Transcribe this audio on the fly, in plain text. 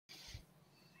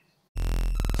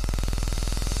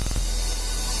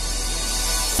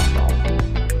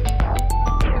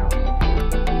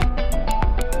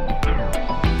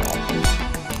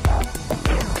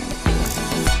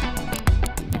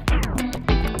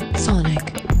Sonic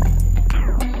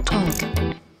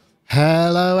Talk.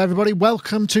 Hello everybody,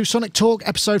 welcome to Sonic Talk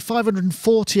episode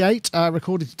 548,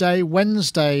 recorded today,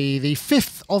 Wednesday the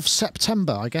 5th of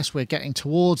September. I guess we're getting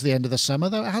towards the end of the summer,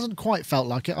 though it hasn't quite felt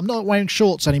like it. I'm not wearing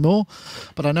shorts anymore,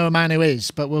 but I know a man who is,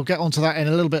 but we'll get onto that in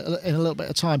a little bit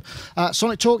of time.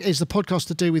 Sonic Talk is the podcast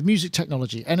to do with music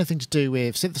technology, anything to do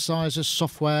with synthesizers,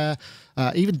 software,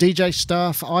 even DJ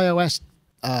stuff, iOS,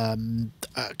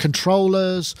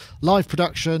 controllers, live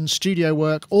production, studio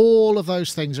work, all of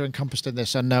those things are encompassed in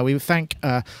this. And we thank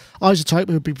Isotope,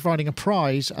 who will be providing a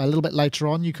prize a little bit later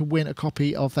on. You can win a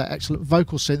copy of their excellent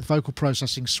vocal synth vocal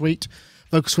processing suite,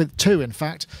 Vocal Synth 2 in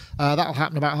fact. That'll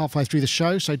happen about halfway through the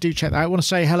show, so do check that out. I want to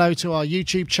say hello to our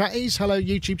YouTube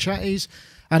chatties,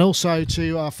 and also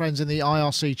to our friends in the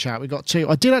IRC chat. We've got two.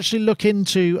 I did actually look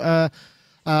into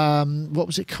what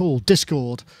was it called,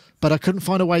 Discord, but I couldn't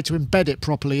find a way to embed it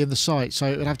properly in the site, so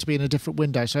it would have to be in a different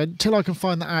window. So until I can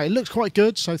find that out, it looks quite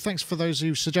good, so thanks for those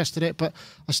who suggested it, but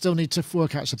I still need to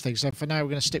work out some things. So for now, we're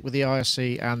going to stick with the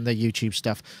IRC and the YouTube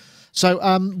stuff. So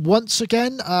once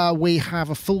again, we have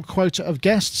a full quota of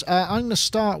guests. I'm going to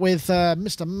start with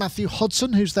Mr. Matthew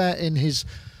Hodson, who's there in his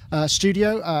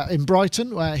studio in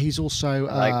Brighton, where he's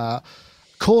also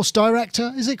course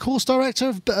director. Is it course director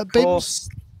of BIMS?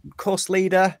 Course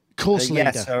leader. Course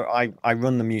leader. Yeah, so I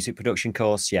run the music production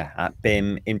course, at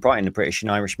BIM in Brighton, the British and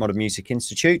Irish Modern Music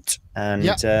Institute. And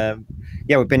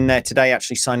we've been there today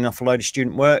actually signing off a load of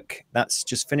student work. That's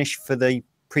just finished for the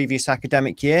previous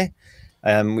academic year,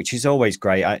 which is always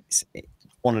great.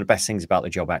 One of the best things about the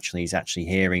job actually is actually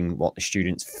hearing what the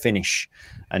students finish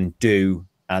and do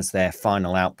as their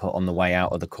final output on the way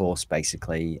out of the course,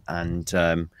 basically. And,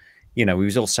 we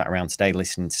was all sat around today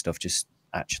listening to stuff, just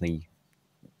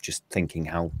thinking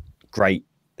how great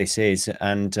this is.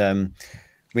 And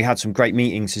we had some great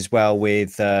meetings as well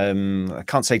with I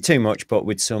can't say too much, but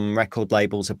with some record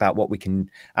labels about what we can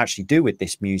actually do with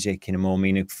this music in a more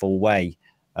meaningful way,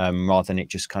 rather than it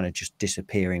just kind of just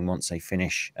disappearing once they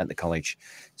finish at the college.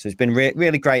 So it's been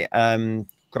really great.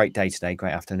 Great day today,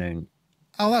 great afternoon.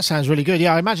 Oh, that sounds really good.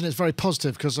 Yeah, I imagine it's very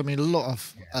positive because I mean a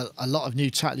lot of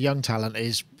new young talent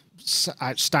is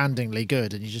outstandingly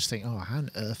good, and you just think, oh, how on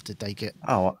earth did they get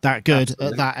that good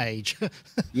at that age?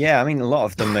 Yeah, I mean, a lot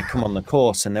of them, they come on the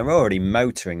course and they're already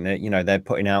motoring that, they're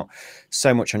putting out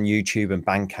so much on YouTube and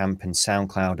Bandcamp and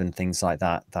SoundCloud and things like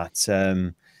that,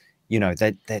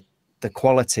 the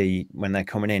quality when they're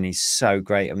coming in is so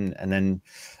great. And then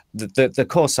the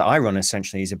course that I run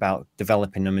essentially is about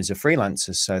developing them as a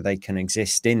freelancer so they can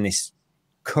exist in this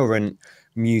current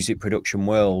music production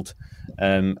world.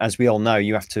 As we all know,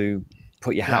 you have to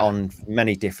put your hat on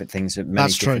many different things at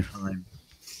many different times.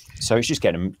 So it's just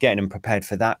getting them prepared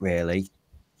for that, really.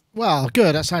 Well,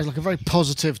 good. That sounds like a very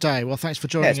positive day. Well, thanks for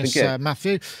joining us,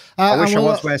 Matthew. I wish I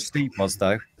was where Steve was,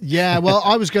 though. Yeah, well,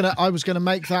 I was gonna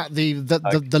make that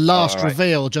the last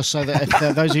reveal, just so that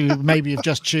if those of you who maybe have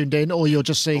just tuned in or you're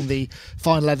just seeing the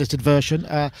final edited version.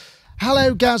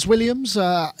 Hello, Gaz Williams,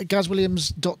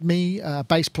 gazwilliams.me,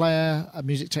 bass player, a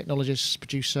music technologist,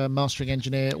 producer, mastering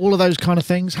engineer, all of those kind of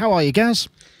things. How are you, Gaz?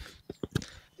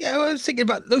 Yeah, I was thinking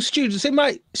about those students. They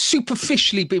might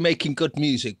superficially be making good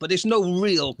music, but there's no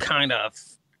real kind of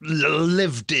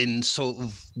lived-in sort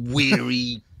of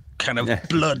weary kind of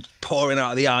blood pouring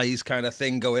out of the eyes kind of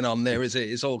thing going on there, is it?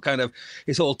 It's all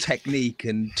technique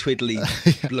and twiddly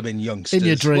blooming youngsters. In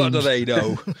your dreams. What do they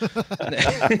know?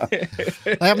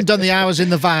 They haven't done the hours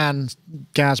in the van,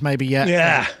 Gaz, maybe yet.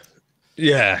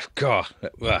 Yeah, God.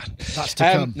 That's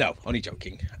to come. No, only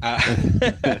joking. But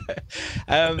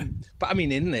I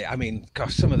mean, isn't it? I mean,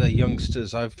 gosh, some of the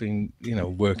youngsters I've been,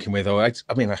 working with,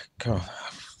 God,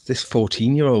 this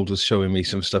 14-year-old was showing me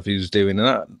some stuff he was doing,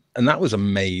 and that was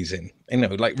amazing.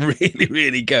 Like really,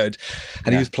 really good.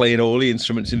 And he was playing all the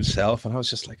instruments himself, and I was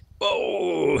just like,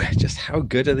 oh, just how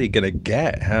good are they going to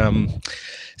get?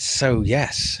 So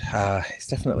yes, it's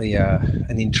definitely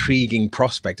an intriguing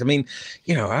prospect. I mean,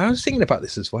 I was thinking about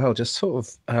this as well. Just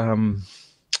sort of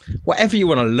whatever you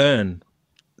want to learn.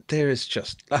 There is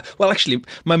just actually,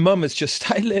 my mum has just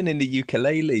started learning the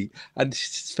ukulele, and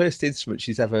it's the first instrument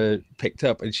she's ever picked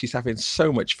up, and she's having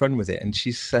so much fun with it. And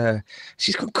she's gone,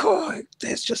 God,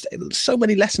 there's just so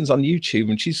many lessons on YouTube,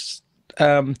 and she's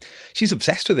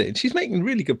obsessed with it, and she's making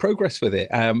really good progress with it.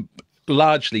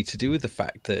 Largely to do with the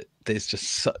fact that there's just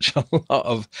such a lot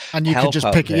of and you can just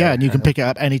pick it, and you can pick it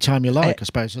up anytime you like, I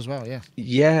suppose, as well.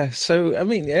 Yeah. So I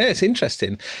mean, it's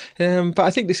interesting, but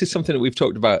I think this is something that we've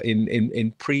talked about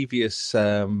in previous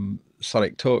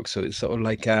Sonic talks. So it's sort of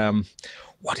like,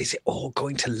 what is it all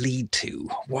going to lead to?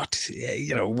 Where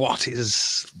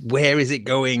is it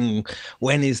going?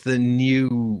 When is the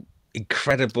new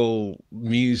incredible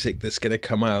music that's going to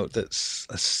come out. That's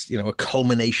a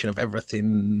culmination of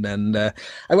everything. And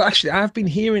I've been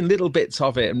hearing little bits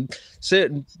of it, and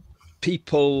certain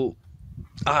people,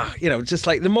 just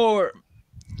like the more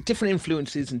different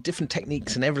influences and different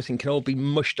techniques and everything can all be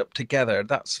mushed up together.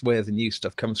 That's where the new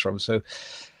stuff comes from. So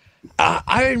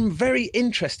I'm very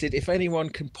interested if anyone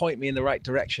can point me in the right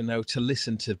direction, though, to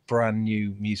listen to brand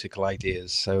new musical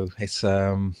ideas. So it's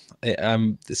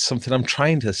something I'm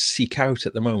trying to seek out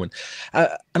at the moment.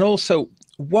 And also,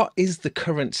 what is the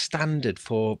current standard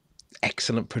for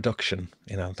excellent production?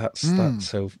 That's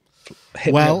so.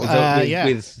 Hit me up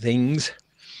with things.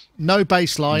 No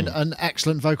bass line and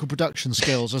excellent vocal production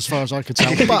skills, as far as I could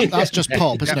tell. But that's just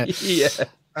pop, isn't it? Yeah.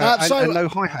 And no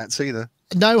hi-hats either.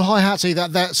 No hi-hats either.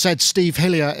 That said Steve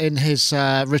Hillier in his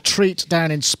retreat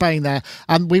down in Spain there.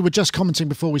 And we were just commenting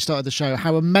before we started the show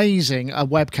how amazing a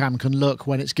webcam can look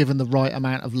when it's given the right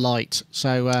amount of light.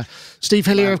 So Steve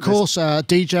Hillier, of course,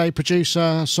 DJ,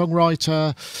 producer,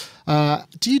 songwriter.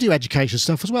 Do you do education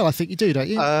stuff as well? I think you do, don't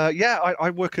you? Yeah, I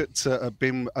work at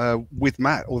BIM with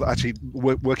Matt, or actually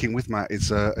working with Matt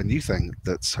is a new thing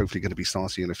that's hopefully going to be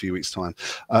starting in a few weeks' time.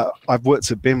 I've worked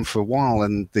at BIM for a while,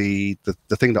 and the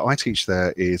thing that I teach there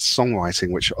is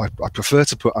songwriting, which I prefer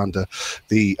to put under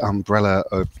the umbrella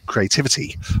of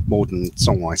creativity more than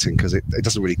songwriting, because it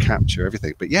doesn't really capture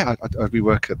everything. But yeah, we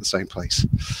work at the same place.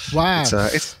 Wow.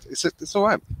 It's all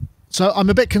right. So I'm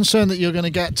a bit concerned that you're going to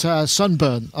get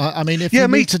sunburn. I mean, if you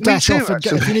need to dash off and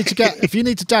if you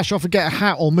need to dash off and get a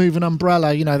hat or move an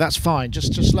umbrella, that's fine.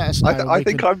 Just let us know. I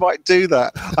think I might do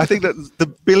that. I think that the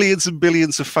billions and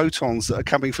billions of photons that are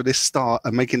coming from this star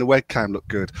are making the webcam look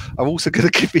good. I'm also going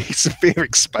to give me severe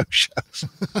exposure.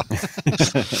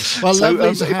 Well,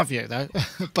 lovely to have you, though.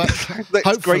 But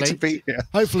it's great to be here.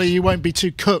 Hopefully, you won't be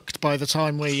too cooked by the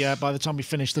time we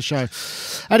finish the show.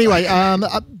 Anyway,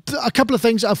 a couple of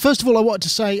things. First of all, I wanted to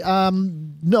say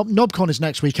NobCon is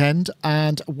next weekend,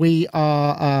 and we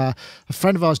are a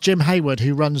friend of ours, Jim Hayward,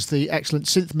 who runs the Excellent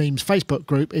Synth Memes Facebook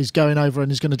group, is going over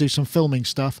and is going to do some filming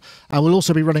stuff, and we'll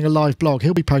also be running a live blog.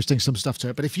 He'll be posting some stuff to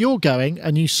it. But if you're going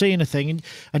and you see anything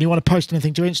and you want to post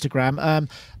anything to Instagram,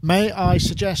 may I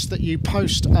suggest that you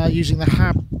post using the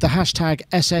hashtag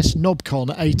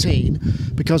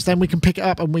SSNobCon18, because then we can pick it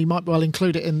up and we might well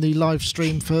include it in the live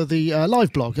stream for the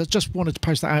live blog. I just wanted to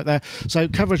post that out there. So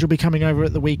coverage will be coming over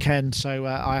at the weekend, so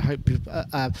I hope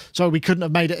sorry we couldn't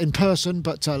have made it in person,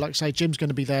 but like I say, Jim's going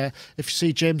to be there. If you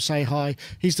see Jim, say hi.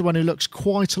 He's the one who looks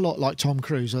quite a lot like Tom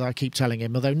Cruise, as I keep telling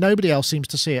him, although nobody else seems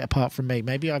to see it apart from me.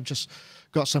 Maybe I've just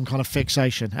got some kind of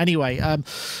fixation. Anyway,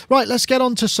 right, let's get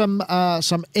on to some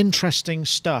interesting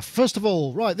stuff. First of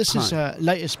all, right, this is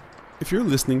latest. If you're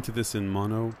listening to this in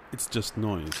mono, it's just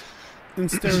noise. In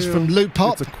stereo, this is from Loop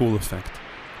Pop. It's a cool effect.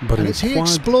 But and in he quad,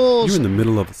 explores you're in the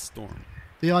middle of a storm.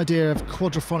 The idea of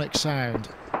quadrophonic sound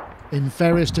in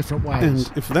various different ways.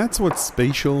 And if that's what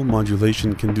spatial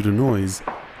modulation can do to noise,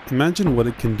 imagine what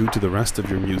it can do to the rest of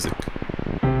your music.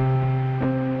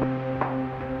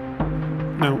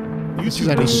 Now, this is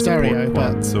only stereo,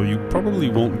 but so you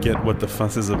probably won't get what the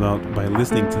fuss is about by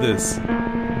listening to this.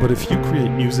 But if you create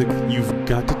music, you've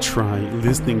got to try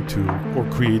listening to or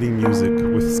creating music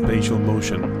with spatial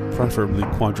motion, preferably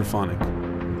quadrophonic.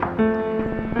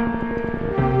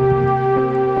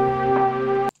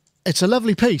 It's a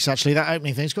lovely piece, actually, that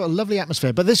opening thing. It's got a lovely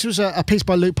atmosphere. But this was a piece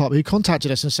by Loop Pop, who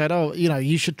contacted us and said, oh,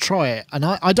 you should try it. And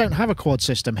I don't have a quad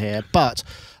system here, but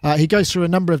he goes through a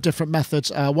number of different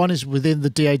methods. One is within the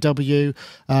DAW.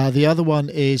 The other one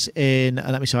is in,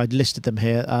 let me see, I listed them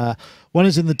here. One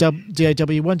is in the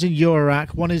DAW, one's in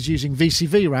Eurorack, one is using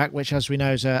VCV Rack, which, as we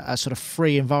know, is a sort of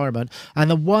free environment. And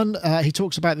the one, he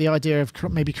talks about the idea of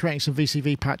maybe creating some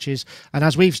VCV patches, and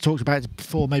as we've talked about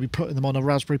before, maybe putting them on a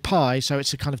Raspberry Pi, so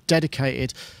it's a kind of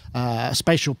dedicated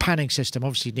spatial panning system.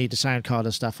 Obviously, you need a sound card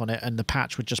and stuff on it, and the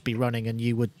patch would just be running, and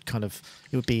it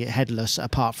would be headless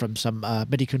apart from some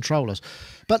MIDI controllers.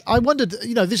 But I wondered,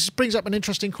 this brings up an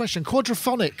interesting question.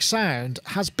 Quadrophonic sound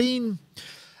has been...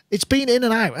 It's been in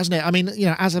and out, hasn't it? I mean,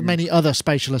 as of many other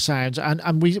spatial sounds,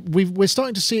 and we're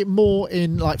starting to see it more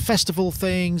in like festival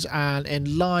things and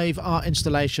in live art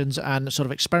installations and sort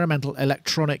of experimental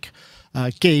electronic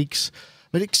gigs.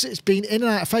 But it's been in and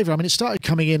out of favour. I mean, it started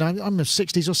coming in, I'm in the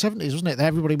 60s or 70s, wasn't it?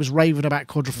 Everybody was raving about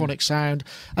quadrophonic sound,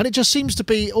 and it just seems to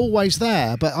be always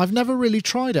there, but I've never really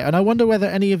tried it. And I wonder whether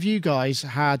any of you guys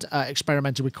had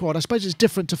experimented with quad. I suppose it's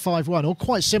different to 5.1, or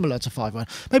quite similar to 5.1.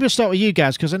 Maybe I'll start with you,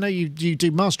 Gaz, because I know you do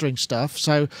mastering stuff.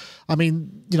 So, I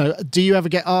mean, do you ever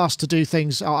get asked to do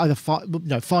things either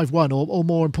 5.1 or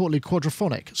more importantly,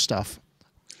 quadrophonic stuff?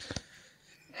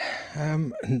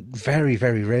 Very,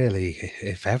 very rarely,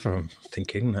 if ever, I'm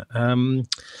thinking.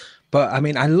 But I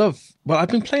mean, I've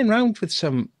been playing around with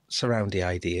some surroundy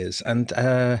ideas, and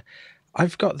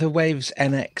I've got the Waves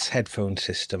NX headphone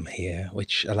system here,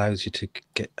 which allows you to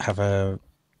have a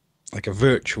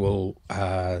virtual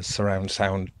surround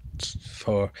sound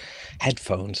for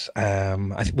headphones.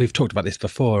 We've talked about this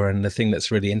before, and the thing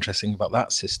that's really interesting about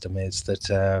that system is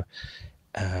that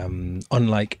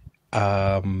unlike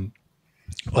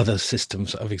other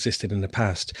systems that have existed in the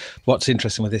past, what's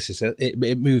interesting with this is that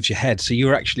it moves your head, so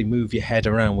you actually move your head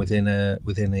around within a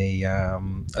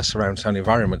surround sound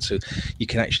environment, so you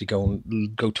can actually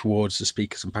go towards the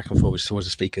speakers and back and forwards towards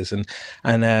the speakers, and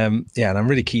I'm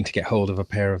really keen to get hold of a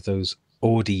pair of those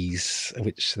Audies,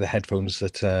 which are the headphones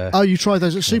that you tried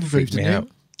those at Superproof, didn't you?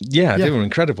 Yeah, they were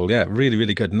incredible. Yeah, really,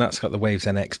 really good, and that's got the Waves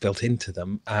NX built into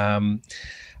them.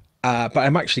 But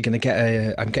I'm actually going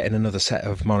to I'm getting another set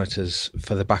of monitors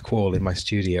for the back wall in my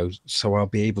studio, so I'll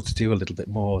be able to do a little bit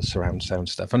more surround sound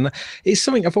stuff. And it's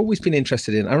something I've always been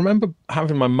interested in. I remember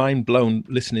having my mind blown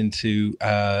listening to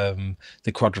the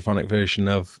quadrophonic version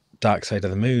of Dark Side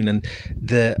of the Moon, and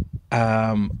the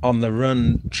On the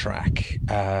Run track,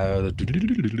 the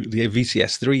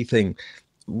VCS3 thing.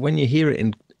 When you hear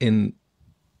it in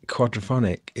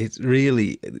quadrophonic, it's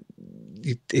really...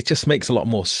 It just makes a lot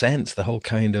more sense. The whole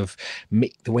kind of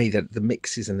the way that the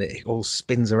mixes and it all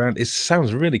spins around, it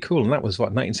sounds really cool. And that was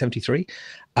 1973.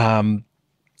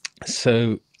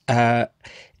 So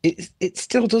it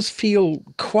still does feel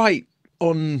quite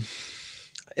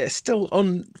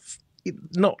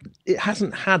it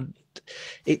hasn't had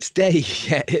its day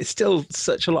yet. It's still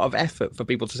such a lot of effort for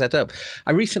people to set up.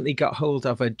 I recently got hold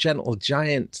of a Gentle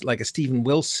Giant, like a Stephen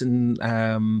Wilson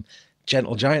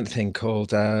Gentle Giant thing called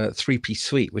 3-Piece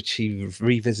Suite, which he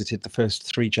revisited the first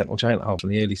 3 Gentle Giant albums from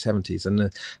the early 70s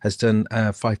and has done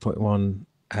 5.1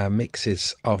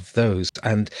 mixes of those.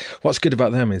 And what's good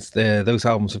about them is those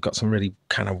albums have got some really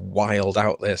kind of wild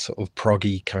out there, sort of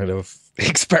proggy kind of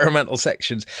experimental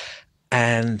sections.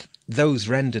 And those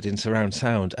rendered in surround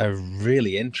sound are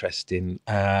really interesting.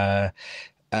 And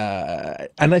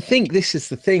I think this is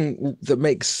the thing that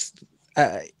makes...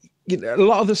 a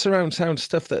lot of the surround sound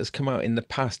stuff that has come out in the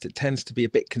past, it tends to be a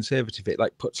bit conservative. It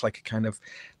like puts like a kind of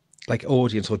like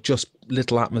audience or just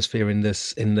little atmosphere in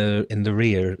the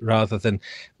rear, rather than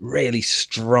really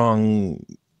strong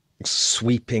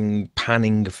sweeping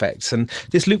panning effects. And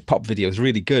this loop pop video is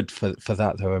really good for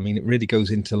that, though. I mean, it really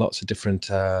goes into lots of different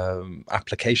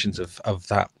applications of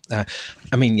that.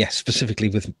 I mean, yes, specifically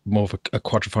with more of a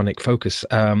quadrophonic focus.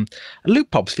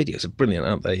 Loop pop's videos are brilliant,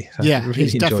 aren't they? Really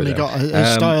he's definitely got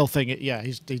a style thing. Yeah,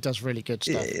 he does really good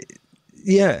stuff.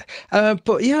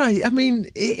 But yeah, I mean,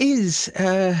 it is.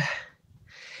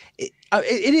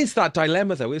 It is that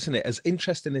dilemma, though, isn't it? As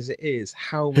interesting as it is,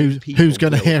 how many people who's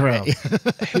going to hear it?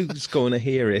 Who's going to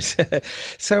hear it?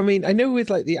 So, I mean, I know with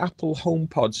like the Apple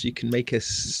HomePods, you can make a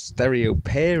stereo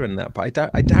pair and that, but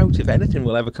I doubt if anything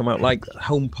will ever come out like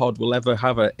HomePod will ever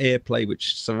have an AirPlay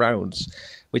which surrounds,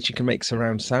 which you can make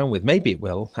surround sound with. Maybe it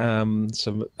will.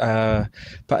 But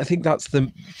I think that's the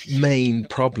main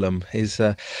problem. Is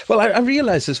I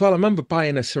realised as well. I remember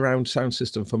buying a surround sound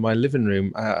system for my living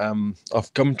room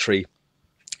off Gumtree.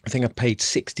 I think I paid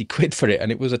 60 quid for it,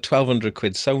 and it was a 1,200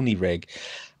 quid Sony rig.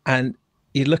 And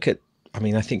you look at, I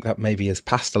mean, I think that maybe has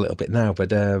passed a little bit now, but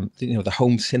the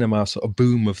home cinema sort of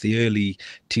boom of the early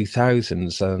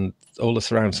 2000s and all the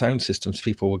surround sound systems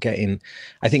people were getting,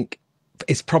 I think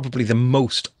it's probably the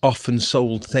most often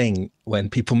sold thing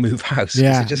when people move house.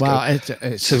 Yeah, it's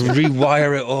to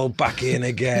rewire it all back in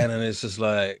again, and it's just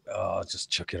like, oh,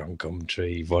 just chuck it on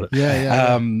Gumtree.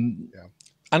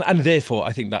 And therefore,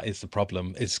 I think that is the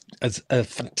problem. Is as a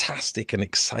fantastic and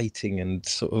exciting and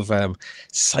sort of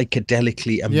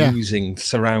psychedelically amusing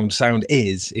surround sound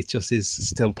is, it just is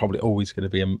still probably always going to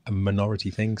be a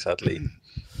minority thing, sadly.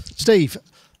 Steve,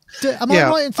 am I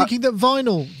right in thinking that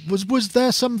vinyl was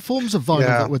there some forms of vinyl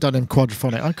that were done in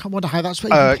quadrophonic? I can't wonder how that's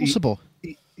even possible.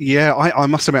 Yeah, I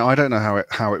must admit I don't know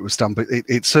how it was done, but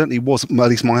it certainly was. At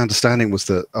least my understanding was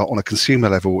that on a consumer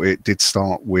level, it did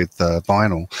start with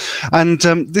vinyl, and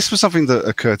this was something that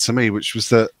occurred to me, which was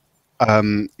that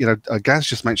Gaz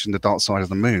just mentioned the Dark Side of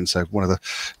the Moon, so one of the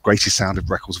greatest sounded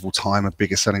records of all time and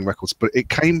biggest selling records, but it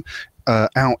came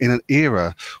out in an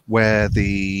era where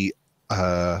the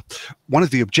one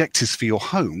of the objectives for your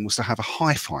home was to have a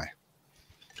hi-fi,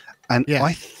 and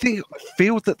I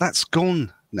feel that that's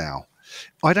gone now.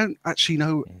 I don't actually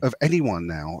know of anyone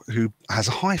now who has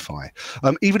a hi-fi.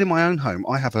 Even in my own home,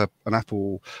 I have an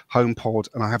Apple HomePod,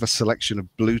 and I have a selection of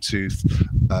Bluetooth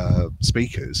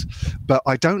speakers, but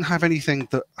I don't have anything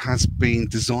that has been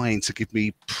designed to give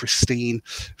me pristine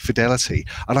fidelity.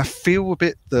 And I feel a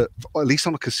bit that, at least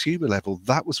on a consumer level,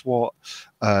 that was one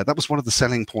of the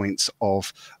selling points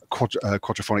of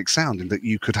quadrophonic sound, in that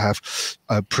you could have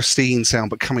pristine sound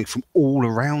but coming from all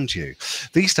around you.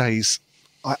 These days,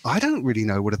 I don't really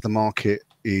know whether the market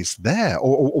is there,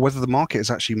 or whether the market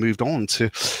has actually moved on to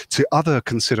other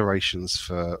considerations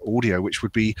for audio, which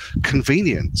would be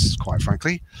convenience, quite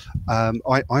frankly.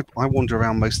 I wander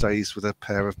around most days with a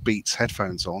pair of Beats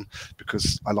headphones on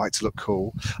because I like to look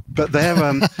cool, but they're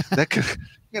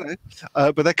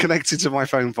but they're connected to my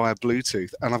phone via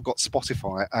Bluetooth, and I've got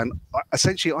Spotify, and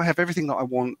essentially I have everything that I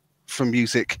want from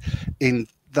music in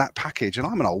that package. And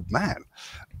I'm an old man.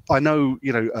 I know,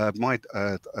 my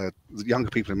younger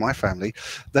people in my family,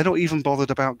 they're not even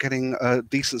bothered about getting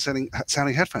decent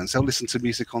sounding headphones. They'll listen to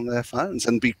music on their phones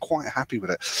and be quite happy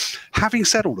with it. Having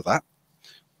said all of that,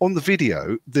 on the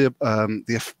video, the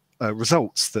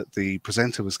results that the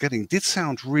presenter was getting did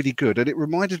sound really good, and it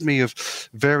reminded me of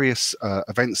various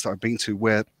events that I've been to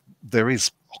where there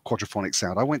is quadrophonic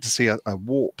sound. I went to see a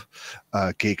Warp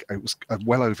gig. It was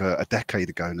well over a decade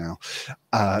ago now.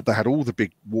 They had all the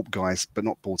big Warp guys, but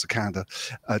not Boards of Canada,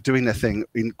 doing their thing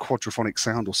in quadrophonic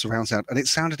sound or surround sound, and it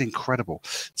sounded incredible.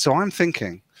 So I'm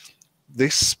thinking,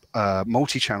 this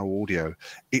multi-channel audio,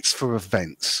 it's for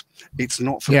events. It's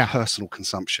not for personal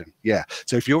consumption. Yeah.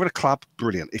 So if you're at a club,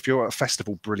 brilliant. If you're at a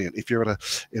festival, brilliant. If you're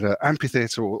at an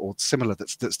amphitheater or similar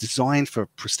that's designed for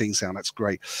pristine sound, that's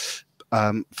great.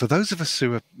 For those of us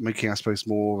who are making, I suppose,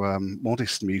 more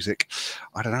modest music,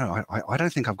 I don't know. I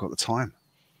don't think I've got the time.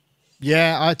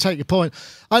 Yeah, I take your point.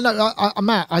 I know,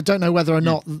 Matt. I don't know whether or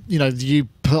not you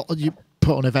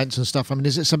put on events and stuff. I mean,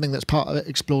 is it something that's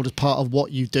explored as part of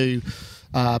what you do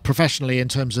professionally in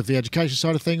terms of the education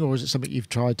side of thing, or is it something you've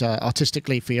tried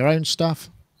artistically for your own stuff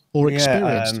or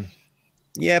experienced?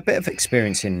 Yeah, a bit of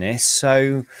experience in this.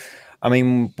 So, I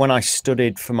mean, when I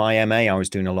studied for my MA, I was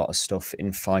doing a lot of stuff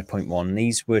in 5.1.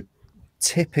 These were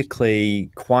typically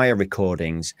choir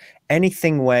recordings,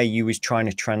 anything where you was trying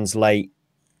to translate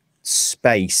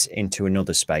space into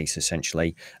another space,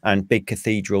 essentially. And big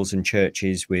cathedrals and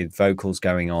churches with vocals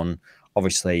going on,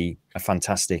 obviously, are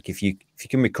fantastic. If you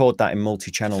can record that in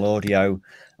multi-channel audio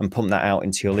and pump that out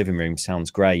into your living room, sounds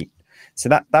great. So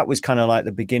that was kind of like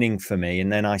the beginning for me.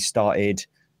 And then I started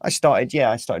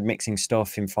mixing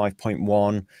stuff in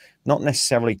 5.1, not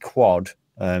necessarily quad,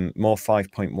 more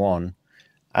 5.1,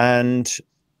 and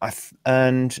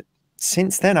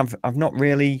since then I've not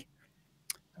really,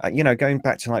 going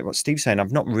back to like what Steve's saying,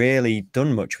 I've not really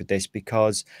done much with this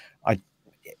because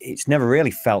it's never really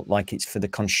felt like it's for the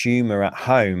consumer at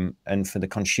home and for the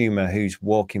consumer who's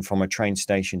walking from a train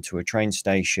station to a train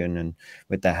station and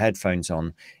with their headphones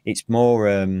on. It's more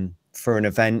for an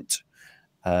event.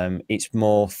 It's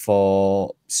more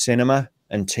for cinema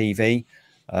and TV.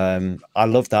 I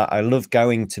love that. I love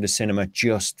going to the cinema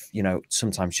just,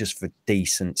 sometimes just for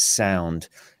decent sound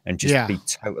and just be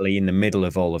totally in the middle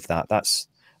of all of that. That's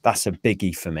a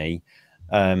biggie for me.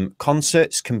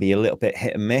 Concerts can be a little bit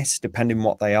hit and miss depending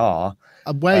what they are.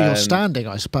 And where you're standing,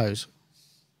 I suppose.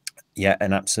 Yeah,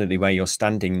 and absolutely where you're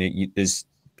standing. There's,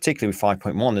 particularly with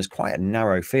 5.1, there's quite a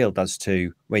narrow field as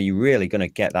to where you're really going to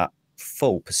get that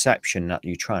full perception that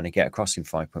you're trying to get across in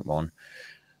 5.1.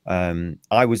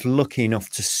 I was lucky enough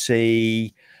to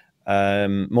see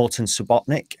Morten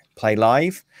Subotnick play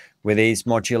live with his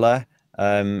modular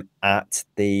at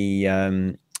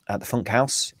the Funk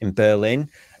House in Berlin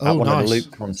at one of the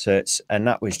Loop concerts, and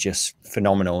that was just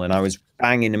phenomenal. And I was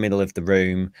bang in the middle of the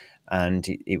room, and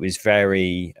it was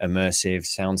very immersive,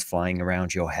 sounds flying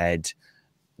around your head.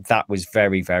 That was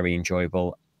very, very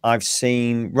enjoyable. I've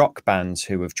seen rock bands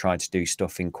who have tried to do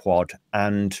stuff in quad,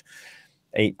 and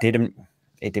it didn't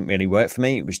really work for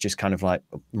me. It was just kind of like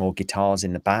more guitars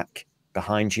in the back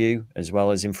behind you as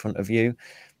well as in front of you.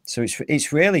 So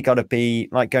it's really got to be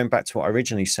like, going back to what I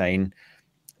originally saying,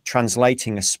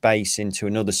 translating a space into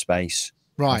another space.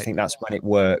 Right. I think that's when it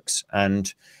works.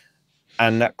 And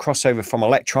that crossover from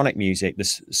electronic music, the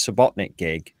Subotnick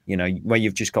gig, where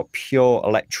you've just got pure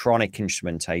electronic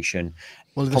instrumentation.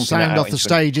 Well, the sound off the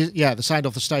stage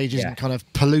isn't kind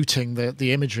of polluting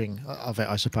the imaging of it,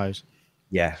 I suppose.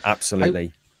 Yeah,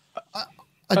 absolutely.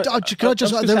 I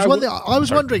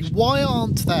was wondering, why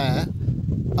aren't there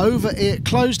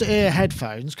closed ear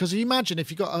headphones? Because you imagine if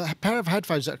you've got a pair of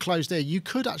headphones that are closed ear, you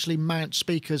could actually mount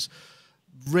speakers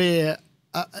rear,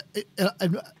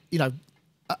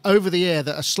 over the ear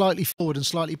that are slightly forward and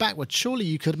slightly backward. Surely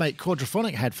you could make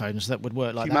quadrophonic headphones that would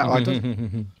work like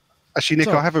that. Actually, Nick,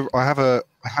 I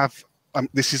have.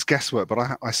 This is guesswork,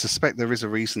 but I suspect there is a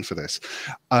reason for this.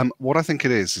 What I think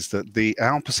it is that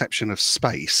our perception of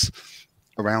space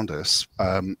around us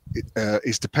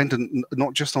is dependent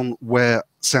not just on where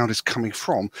sound is coming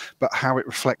from, but how it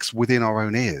reflects within our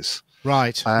own ears.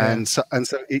 Right. And so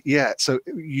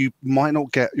you might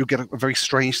not you'll get a very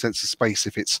strange sense of space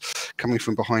if it's coming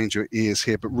from behind your ears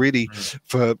here, but really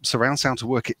for surround sound to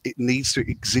work, it needs to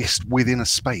exist within a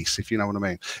space, if you know what I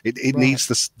mean. It needs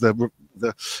the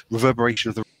reverberation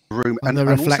of the room and the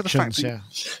reflections. Also the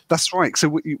fact that's right.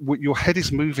 So your head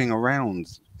is moving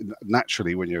around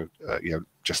naturally when you're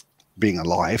just being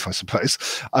alive, I suppose,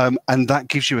 and that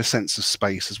gives you a sense of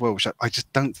space as well, which I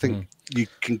just don't think you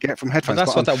can get from headphones. But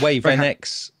that's what that Wave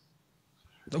NX.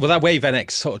 Well, that Wave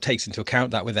NX sort of takes into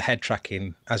account that with the head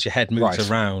tracking, as your head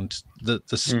moves around,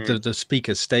 the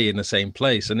speakers stay in the same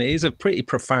place, and it is a pretty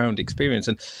profound experience.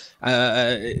 And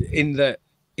in the,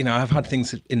 I've had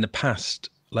things in the past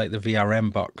like the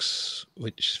VRM box,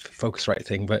 which Focusrite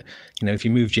thing, but if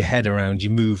you moved your head around, you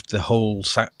moved the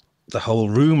whole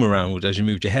room around as you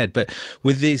moved your head. But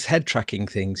with these head tracking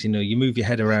things, you move your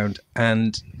head around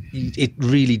and it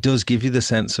really does give you the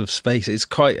sense of space. It's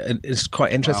quite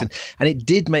interesting. Wow. And it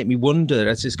did make me wonder,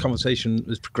 as this conversation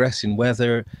was progressing,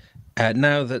 whether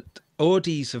now that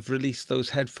Audi's have released those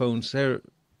headphones, they're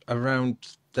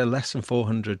less than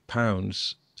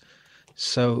 £400.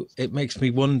 So it makes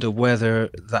me wonder whether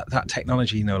that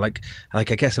technology, like I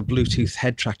guess a Bluetooth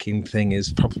head tracking thing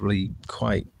is probably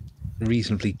quite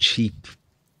reasonably cheap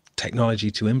technology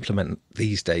to implement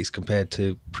these days compared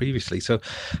to previously. So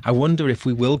I wonder if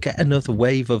we will get another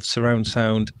wave of surround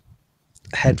sound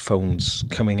headphones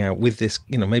coming out with this.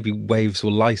 Maybe Waves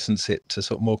will license it to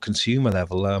sort of more consumer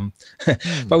level. But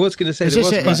I was going to say, is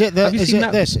it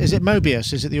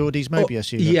Mobius? Is it the Audi's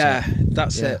Mobius?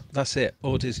 That's it.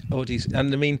 Audi's,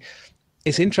 and I mean,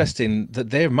 it's interesting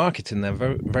that they're marketing them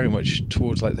very, very much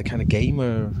towards like the kind of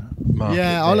gamer market.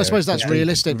 Yeah, I suppose that's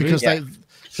realistic because the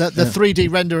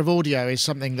 3D render of audio is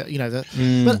something that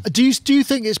But do you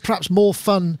think it's perhaps more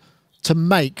fun to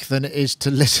make than it is to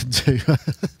listen to?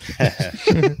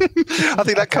 I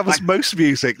think that covers most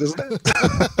music, doesn't it?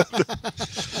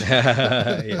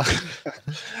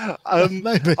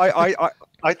 Maybe.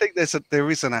 I think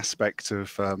there is an aspect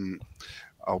of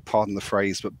pardon the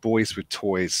phrase, but boys with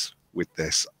toys with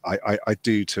this. I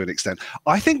do, to an extent.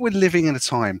 I think we're living in a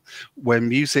time where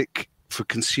music for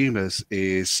consumers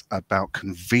is about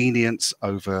convenience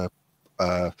over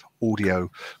audio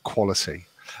quality.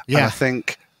 Yeah.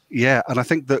 And I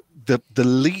think that the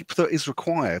leap that is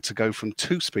required to go from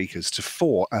 2 speakers to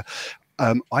 4,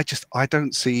 I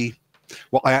don't see.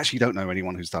 Well, I actually don't know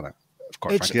anyone who's done it.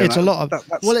 It's a lot of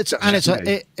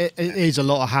it is a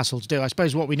lot of hassle to do. I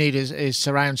suppose what we need is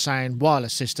surround sound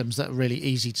wireless systems that are really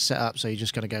easy to set up. So you're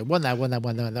just going to go one there,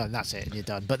 and that's it, and you're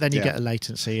done. But then you get a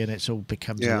latency, and it's all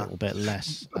becomes a little bit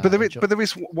less. But there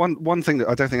is one thing that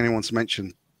I don't think anyone's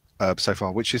mentioned so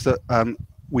far, which is that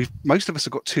most of us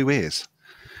have got 2 ears,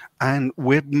 and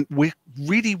we're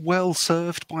really well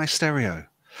served by stereo.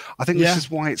 I think this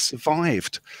is why it's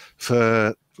survived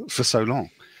for so long,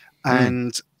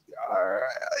 and.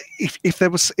 If there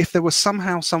was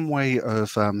somehow some way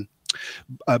of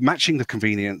matching the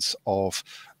convenience of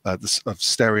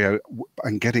stereo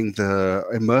and getting the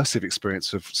immersive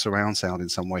experience of surround sound in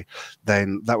some way,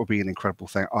 then that would be an incredible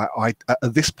thing.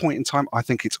 At this point in time, I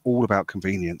think it's all about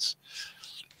convenience.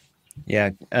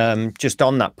 Yeah, just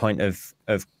on that point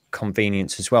of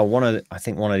convenience as well. I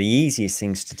think one of the easiest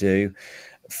things to do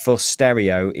for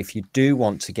stereo, if you do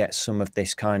want to get some of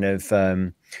this kind of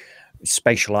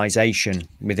spatialization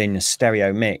within a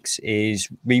stereo mix, is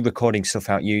re-recording stuff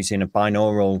out using a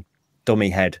binaural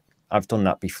dummy head. I've done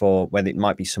that before, where it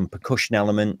might be some percussion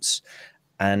elements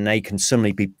and they can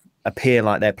suddenly appear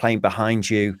like they're playing behind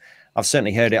you. I've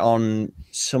certainly heard it on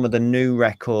some of the new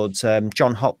records.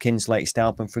 John Hopkins' latest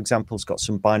album, for example, has got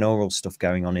some binaural stuff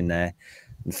going on in there.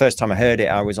 The first time I heard it,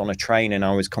 I was on a train and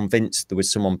I was convinced there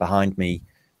was someone behind me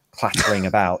clattering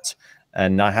about,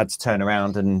 and I had to turn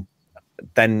around, and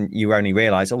then you only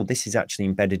realize, oh, this is actually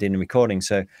embedded in the recording.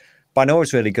 So binaural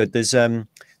is really good. There's a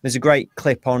great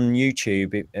clip on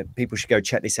YouTube. People should go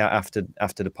check this out after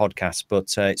the podcast,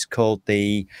 but it's called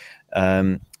the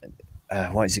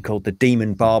what is it called? The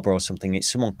Demon Barber or something. It's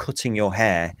someone cutting your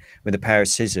hair with a pair of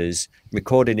scissors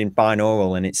recorded in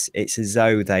binaural, and it's as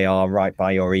though they are right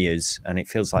by your ears, and it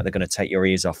feels like they're going to take your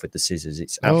ears off with the scissors.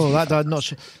 It's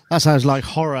that sounds like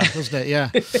horror, doesn't it? Yeah.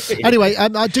 Anyway,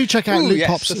 I do check out Luke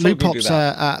Pop's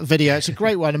video. It's a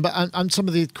great one, and some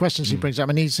of the questions he brings up,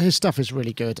 and his stuff is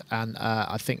really good. And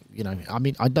I think, you know, I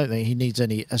mean, I don't think he needs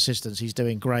any assistance. He's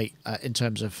doing great in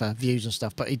terms of views and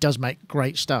stuff, but he does make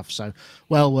great stuff, so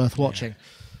well worth watching.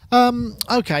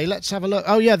 Okay, let's have a look.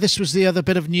 Oh yeah, this was the other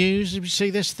bit of news. Did you see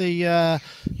this? The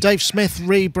Dave Smith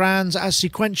rebrands as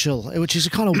Sequential, which is a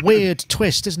kind of weird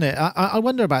twist, isn't it? I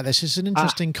wonder about this. It's an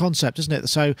interesting concept, isn't it?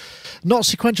 So, not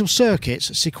sequential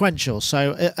circuits, sequential.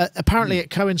 So apparently it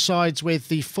coincides with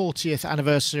the 40th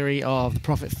anniversary of the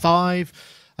Prophet 5,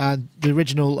 and the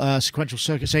original Sequential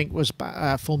Circuits Inc. was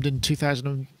formed in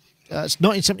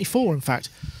 1974, in fact.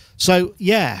 So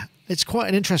yeah, it's quite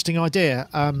an interesting idea.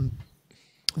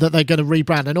 That they're going to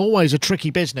rebrand, and always a tricky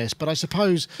business, but I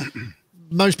suppose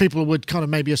most people would kind of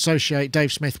maybe associate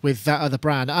Dave Smith with that other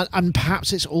brand, and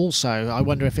perhaps it's also, I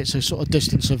wonder if it's a sort of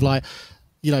distance of, like,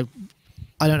 you know,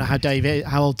 I don't know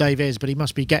how old Dave is, but he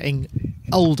must be getting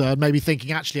older and maybe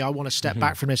thinking, actually, I want to step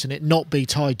back from this and it not be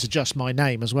tied to just my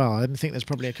name as well. I think there's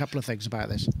probably a couple of things about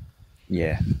this.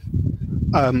 Yeah.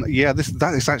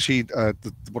 That is actually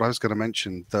what I was going to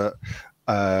mention, that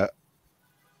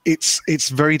it's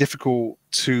very difficult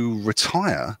to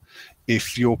retire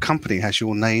if your company has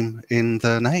your name in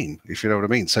the name, if you know what I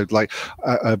mean. So, like,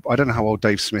 I don't know how old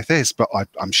Dave Smith is, but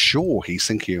I'm sure he's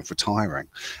thinking of retiring.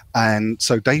 And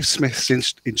so Dave Smith's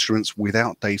instruments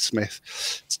without Dave Smith,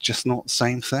 it's just not the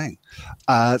same thing.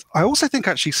 I also think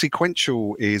actually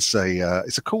Sequential is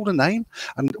it's a cooler name.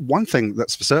 And one thing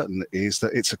that's for certain is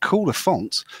that it's a cooler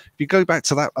font. If you go back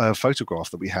to that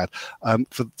photograph that we had,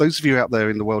 for those of you out there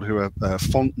in the world who are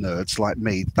font nerds like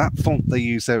me, that font they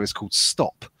use there is called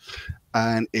Stop.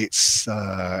 And it's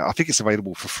I think it's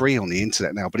available for free on the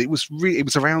internet now, but it was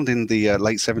around in the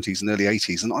late 70s and early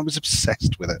 80s, and I was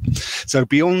obsessed with it. So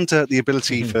beyond the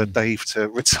ability for Dave to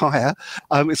retire,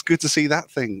 it's good to see that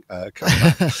thing come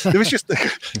back. There was just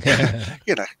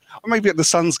you know, maybe the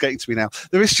sun's getting to me now.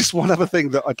 There is just one other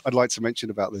thing that I'd like to mention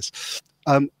about this.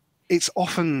 It's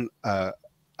often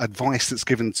advice that's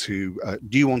given to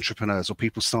new entrepreneurs or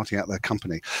people starting out their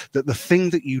company, that the thing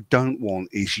that you don't want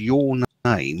is your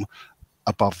name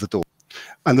above the door.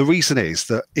 And the reason is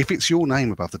that if it's your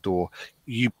name above the door,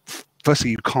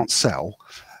 firstly you can't sell,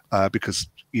 because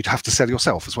you'd have to sell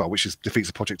yourself as well, which defeats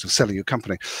the project of selling your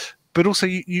company. But also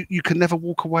you can never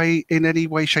walk away in any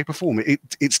way, shape or form.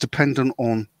 It's dependent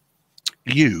on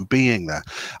you being there.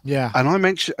 Yeah. And I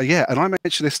mention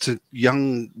this to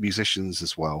young musicians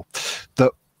as well,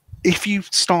 that if you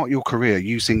start your career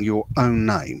using your own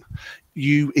name,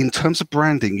 in terms of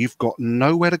branding, you've got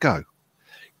nowhere to go.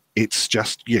 It's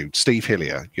just you, Steve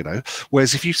Hillier, you know.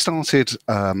 Whereas if you started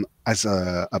as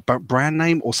a brand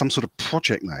name or some sort of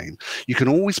project name, you can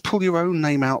always pull your own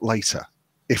name out later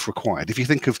if required. If you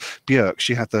think of Björk,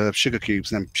 she had the sugar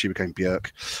cubes and then she became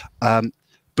Björk.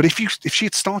 But if she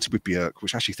had started with Björk,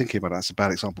 which actually thinking about that's a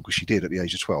bad example because she did at the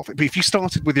age of 12. But if you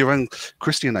started with your own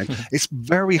Christian name, it's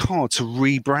very hard to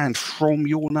rebrand from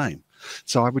your name.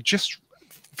 So I would just,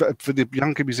 for the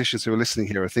younger musicians who are listening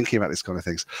here, are thinking about this kind of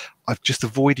things, I'd just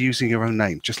avoid using your own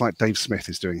name, just like Dave Smith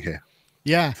is doing here.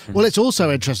 Yeah, well, it's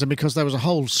also interesting because there was a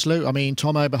whole slew. I mean,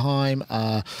 Tom Oberheim,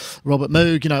 Robert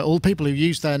Moog, you know, all people who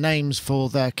used their names for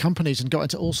their companies and got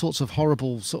into all sorts of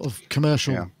horrible sort of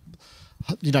commercial,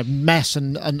 you know, mess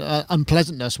and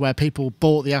unpleasantness, where people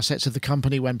bought the assets of the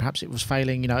company when perhaps it was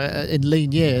failing, you know, in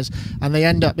lean years, and they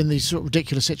end up in these sort of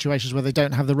ridiculous situations where they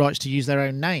don't have the rights to use their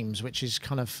own names, which is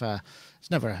kind of it's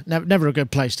never a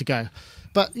good place to go.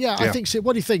 But yeah, I think.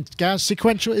 What do you think, Gaz?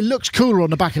 Sequential. It looks cooler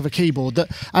on the back of a keyboard.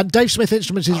 And Dave Smith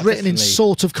Instruments is written in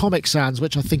sort of Comic Sans,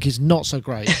 which I think is not so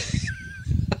great.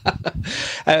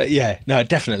 Yeah, no,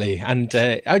 definitely. And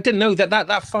I didn't know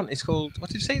that font is called. What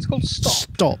did you say? It's called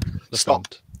Stop. Stop. The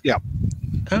font. Yeah.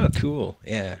 Oh, cool.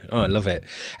 Yeah. Oh, I love it.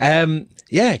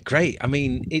 Yeah, great. I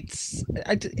mean,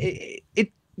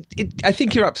 I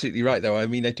think you're absolutely right, though. I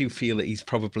mean, I do feel that he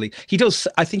does.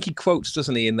 I think he quotes,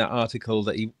 doesn't he, in that article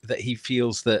that he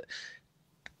feels that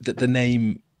the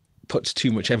name puts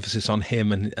too much emphasis on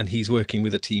him, and he's working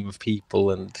with a team of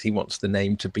people, and he wants the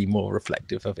name to be more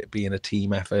reflective of it being a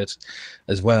team effort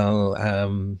as well,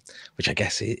 which I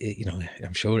guess you know,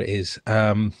 I'm sure it is.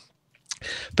 But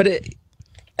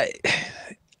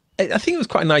I think it was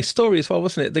quite a nice story as well,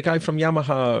 wasn't it? The guy from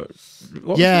Yamaha.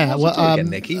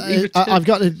 I've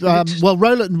got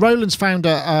Roland's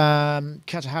founder,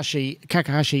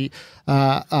 Kakahashi,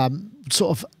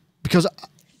 sort of, because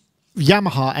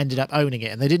Yamaha ended up owning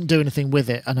it and they didn't do anything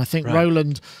with it, and I think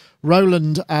Roland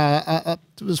Roland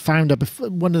was founder.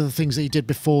 One of the things that he did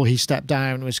before he stepped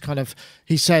down was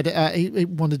he said he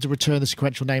wanted to return the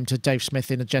Sequential name to Dave Smith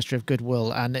in a gesture of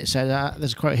goodwill. And it said,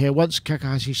 there's a quote here, once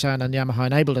Kakahashi-san and Yamaha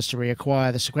enabled us to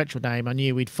reacquire the Sequential name, I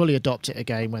knew we'd fully adopt it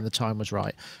again when the time was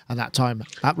right. And that time,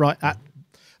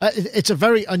 it's a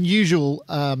very unusual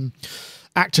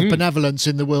act of benevolence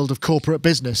in the world of corporate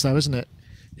business, though, isn't it?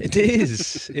 It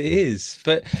is. It is.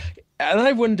 And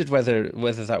I wondered whether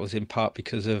that was in part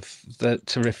because of the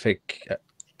terrific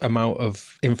amount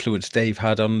of influence Dave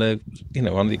had on the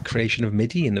creation of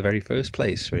MIDI in the very first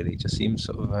place. Really, it just seems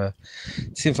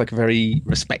seems like a very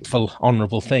respectful,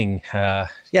 honourable thing.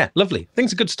 Yeah, lovely. I think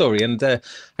it's a good story, and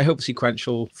I hope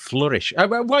Sequential flourish.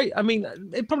 Why? I mean,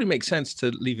 it probably makes sense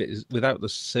to leave it without the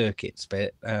circuits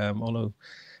bit. Although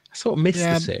I sort of miss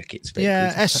the circuits bit.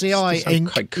 Yeah, SCI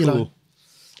Inc. Quite cool.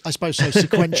 I suppose so.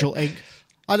 Sequential Inc.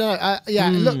 I don't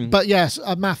know. Look, but yes,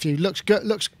 Matthew looks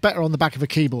better on the back of a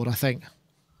keyboard, I think.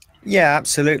 Yeah,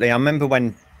 absolutely. I remember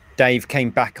when Dave came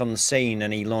back on the scene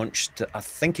and he launched, I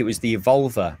think it was the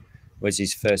Evolver was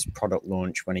his first product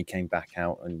launch when he came back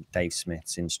out, and Dave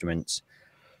Smith's instruments.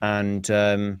 And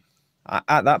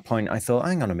at that point, I thought,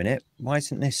 hang on a minute, why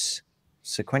isn't this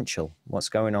Sequential? What's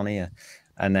going on here?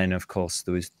 And then, of course,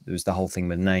 there was the whole thing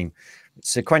with the name.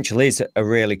 Sequential is a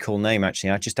really cool name,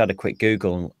 actually. I just had a quick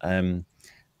Google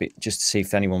just to see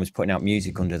if anyone was putting out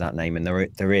music under that name, and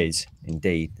there is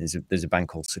indeed. There's a band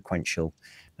called Sequential.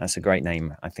 That's a great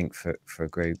name, I think, for a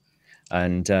group.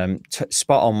 And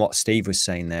spot on what Steve was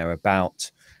saying there about,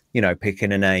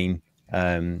 picking a name,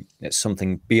 it's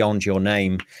something beyond your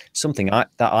name. Something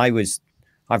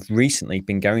I've recently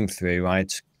been going through. I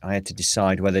had to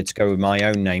decide whether to go with my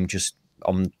own name just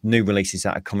on new releases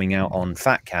that are coming out on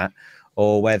Fat Cat,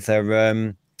 or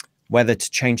whether to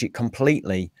change it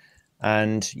completely.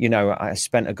 And, I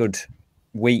spent a good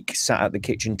week sat at the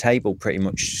kitchen table pretty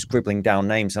much scribbling down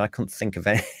names, and I couldn't think of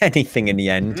anything in the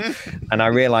end. And I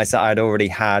realized that I'd already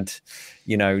had,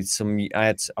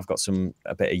 I've got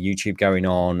a bit of YouTube going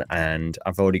on, and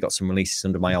I've already got some releases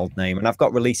under my old name, and I've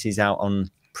got releases out on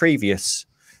previous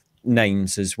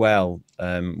names as well,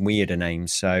 weirder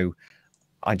names. So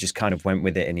I just kind of went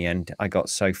with it in the end. I got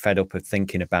so fed up of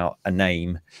thinking about a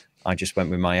name, I just went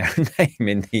with my own name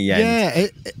in the end. Yeah,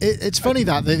 it's funny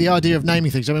that the idea of naming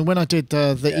things. I mean, when I did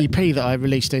the EP that I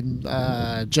released in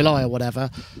July or whatever,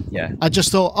 I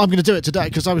just thought I'm going to do it today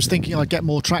because I was thinking I'd get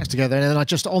more tracks together, and then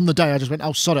on the day I just went,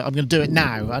 oh, sod it, I'm going to do it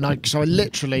now. And so I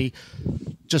literally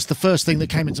just the first thing that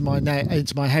came into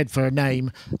my head for a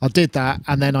name, I did that,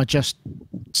 and then I just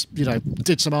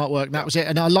did some artwork, and that was it.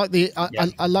 And I like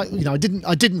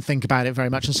I didn't think about it very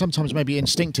much, and sometimes maybe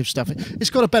instinctive stuff. It's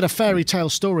got a better fairy tale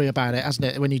story about it, hasn't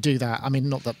it, when you do that? I mean,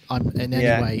 not that I'm in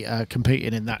any way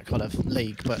competing in that kind of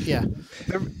league, but yeah.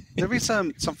 There is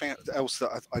something else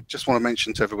that I just want to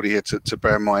mention to everybody here to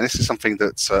bear in mind. This is something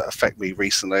that's affected me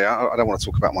recently. I don't want to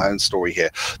talk about my own story here,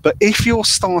 but if you're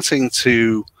starting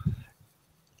to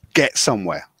get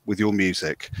somewhere with your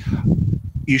music,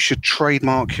 you should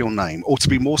trademark your name, or to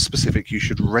be more specific, you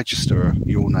should register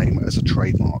your name as a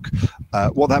trademark.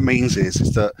 What that means is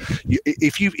that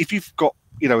if you've got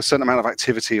a certain amount of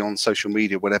activity on social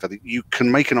media, whatever, that you can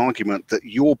make an argument that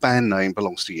your band name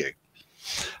belongs to you.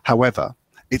 However,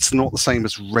 it's not the same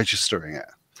as registering it.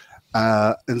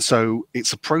 And so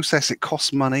it's a process, it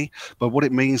costs money, but what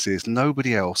it means is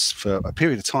nobody else for a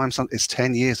period of time, it's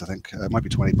 10 years, I think, it might be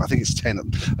 20, but I think it's 10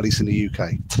 at least in the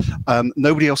UK.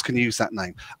 Nobody else can use that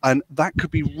name. And that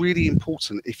could be really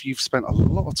important if you've spent a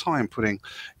lot of time putting,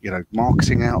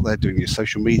 marketing out there, doing your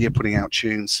social media, putting out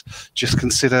tunes. Just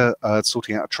consider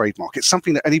sorting out a trademark. It's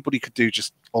something that anybody could do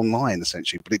just online,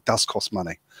 essentially, but it does cost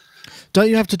money. Don't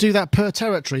you have to do that per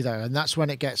territory, though? And that's when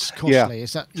it gets costly,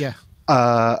 Is that,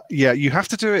 you have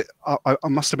to do it. I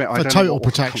must admit, I don't total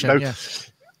protection.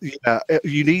 You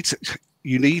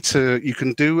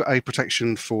can do a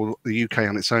protection for the UK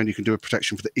on its own. You can do a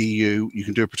protection for the EU. You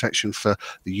can do a protection for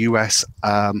the US.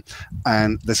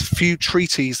 And there's a few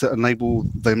treaties that enable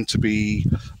them to be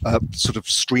sort of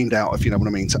streamed out, if you know what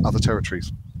I mean, to other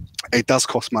territories. It does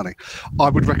cost money. I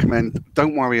would recommend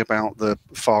don't worry about the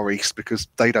Far East because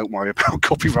they don't worry about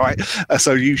copyright,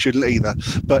 so you shouldn't either.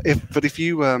 But if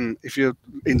you're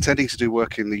intending to do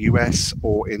work in the US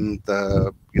or in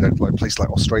the like places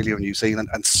like Australia and New Zealand,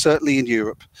 and certainly in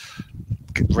Europe,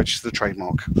 register the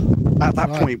trademark. At that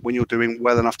point, when you're doing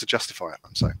well enough to justify it,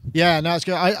 I'm saying. Yeah, no, it's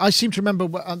good. I seem to remember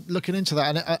looking into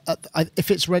that, and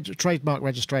if it's trademark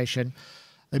registration.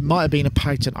 It might have been a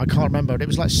patent. I can't remember. But it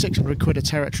was like 600 quid a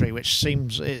territory, which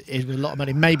seems is a lot of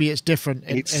money. Maybe it's different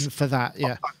for that.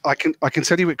 Yeah, I can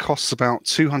tell you it costs about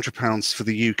 £200 for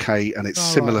the UK, and it's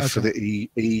similar for the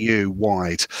EU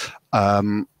wide.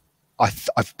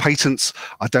 I've patents.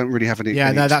 I don't really have any.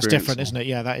 Yeah, no, that's different, isn't it?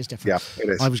 Yeah, that is different. Yeah, it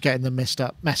is. I was getting them messed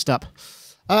up.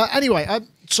 Anyway,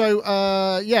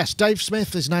 yes, Dave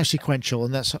Smith is now Sequential,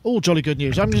 and that's all jolly good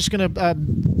news. I'm just going to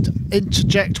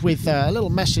interject with a little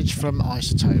message from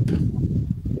Isotope.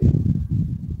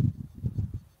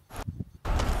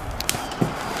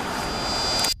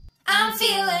 I'm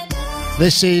feeling.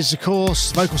 This is, of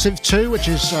course, Vocal Synth 2, which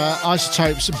is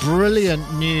Isotope's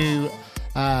brilliant new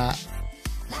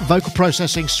vocal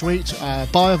processing suite,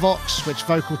 Biovox, which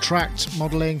vocal tract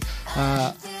modeling,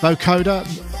 vocoder,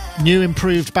 new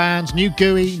improved bands, new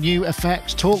GUI, new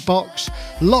effects, talkbox,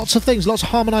 lots of things, lots of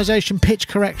harmonization, pitch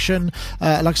correction.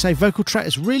 Like I say, vocal tract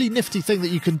is a really nifty thing that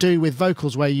you can do with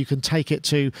vocals, where you can take it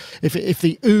to, if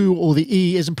the oo or the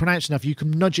e isn't pronounced enough, you can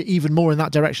nudge it even more in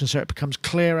that direction so it becomes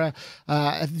clearer.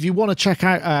 If you want to check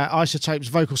out Isotope's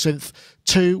Vocal Synth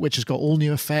 2, which has got all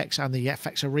new effects, and the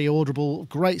effects are reorderable,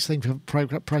 great thing for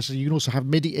processing. You can also have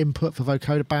MIDI input for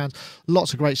vocoder bands,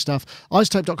 lots of great stuff.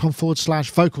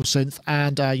 Isotope.com/vocal synth,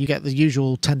 and you get the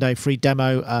usual 10-day free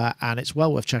demo, and it's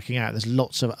well worth checking out. There's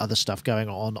lots of other stuff going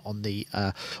on the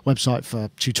website for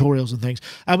tutorials and things.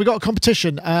 And we've got a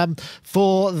competition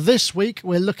for this week.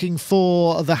 We're looking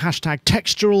for the hashtag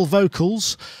textural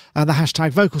vocals and the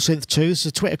hashtag vocal synth 2. This is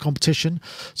a Twitter competition,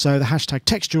 so the hashtag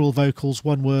textural vocals,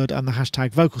 one word, and the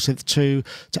hashtag vocal synth 2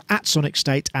 to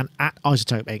 @Sonicstate and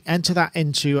 @Isotope Inc. Enter that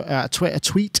into a Twitter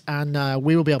tweet, and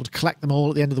we will be able to collect them all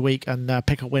at the end of the week and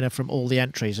pick a winner from all the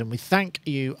entries. And we thank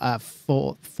you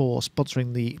for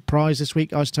sponsoring the prize this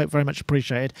week, Isotope, very much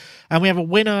appreciated. And we have a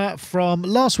winner from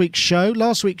last week's show.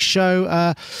 Last week's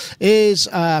show is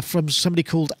from somebody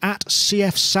called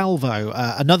 @CF Salvo.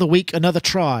 Another week, another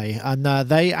try, and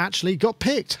they actually got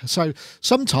picked. So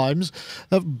sometimes,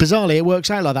 bizarrely, it works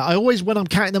out like that. I always, when I'm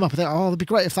counting them up, I think, oh, it'd be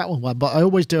great if that one won, but I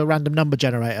always do a random number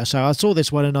generator. So I saw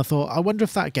this one and I thought, I wonder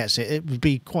if that gets it. It would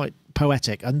be quite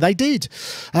poetic, and they did.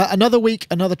 Another week,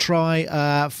 another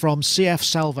try from CF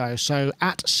Salvo. So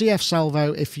 @CF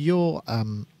Salvo, if you're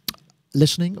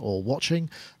listening or watching,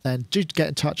 then do get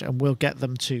in touch and we'll get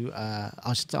them to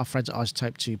our friends at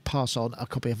Isotope to pass on a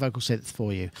copy of Vocal Synth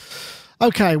for you.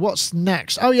 Okay, what's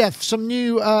next? Oh yeah, some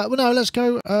new. Well, no, let's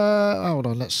go. Hold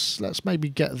on, let's maybe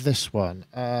get this one.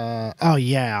 Oh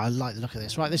yeah, I like the look of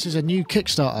this. Right, this is a new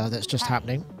Kickstarter that's just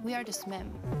happening. We are the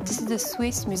SMEM. This is the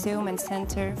Swiss Museum and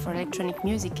Center for Electronic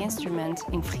Music Instruments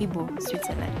in Fribourg,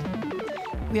 Switzerland.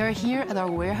 We are here at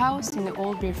our warehouse in the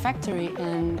old beer factory,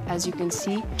 and as you can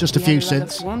see, just a few have a lot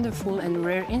synths. of wonderful and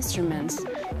rare instruments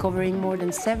covering more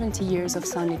than 70 years of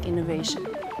sonic innovation.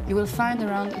 You will find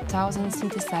around 1,000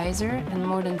 synthesizers and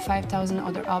more than 5,000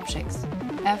 other objects.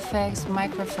 Effects,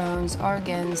 microphones,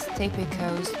 organs, tape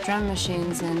echoes, drum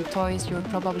machines, and toys you've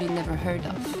probably never heard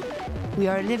of. We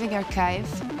are a living archive.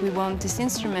 We want these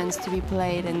instruments to be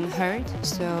played and heard,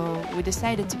 so we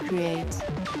decided to create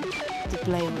the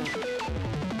Playroom.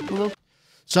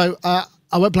 So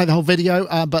I won't play the whole video,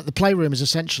 but the Playroom is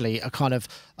essentially a kind of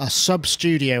a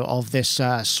sub-studio of this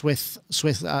Swiss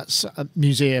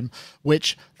museum,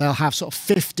 which they'll have sort of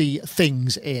 50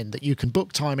 things in that you can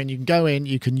book time in. You can go in,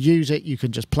 you can use it, you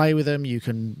can just play with them, you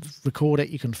can record it,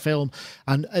 you can film,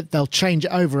 and they'll change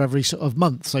it over every sort of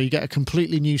month. So you get a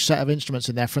completely new set of instruments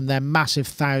in there from their massive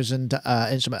 1,000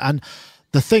 instruments. And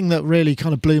the thing that really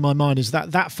kind of blew my mind is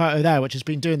that photo there, which has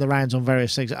been doing the rounds on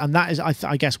various things, and that is,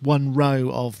 I guess, one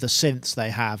row of the synths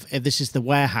they have. This is the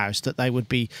warehouse that they would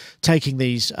be taking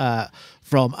these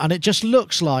from, and it just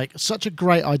looks like such a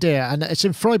great idea. And it's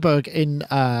in Freiburg,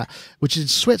 which is in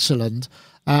Switzerland,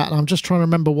 and I'm just trying to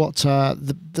remember what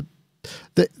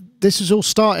this has all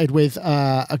started with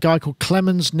a guy called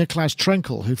Clemens Niklaus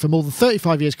Trenkel, who for more than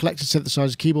 35 years collected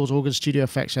synthesizers, keyboards, organs, studio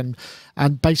effects, and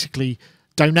basically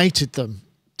donated them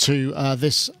to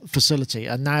this facility.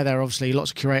 And now there are obviously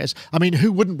lots of curators. I mean, who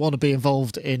wouldn't want to be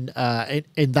involved in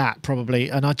that, probably?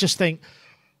 And I just think,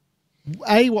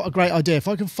 what a great idea. If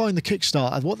I can find the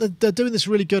Kickstarter, what they're doing this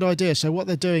really good idea. So what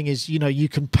they're doing is, you know, you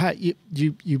can pay,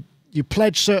 you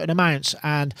pledge certain amounts,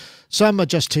 and some are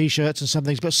just t-shirts and some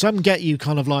things, but some get you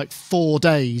kind of like 4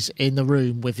 days in the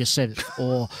room with your synth,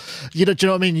 or do you know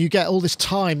what I mean? You get all this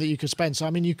time that you could spend. So I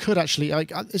mean, you could actually,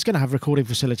 like, it's going to have recording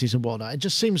facilities and whatnot. It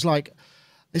just seems like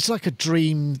it's like a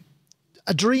dream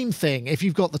thing if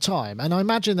you've got the time. And I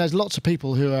imagine there's lots of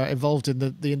people who are involved in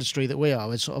the industry that we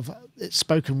are. It's sort of, it's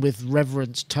spoken with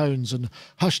reverent tones and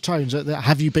hushed tones.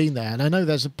 Have you been there? And I know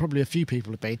there's probably a few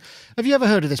people have been. Have you ever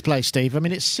heard of this place, Steve? I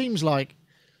mean, it seems like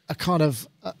a kind of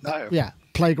No.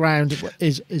 playground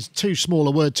is too small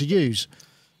a word to use.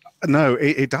 No,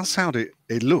 it does sound,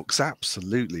 it looks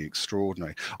absolutely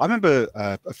extraordinary. I remember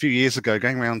a few years ago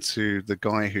going around to the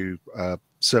guy who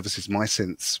services my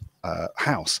synths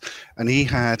house, and he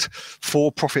had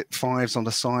 4 Prophet 5s on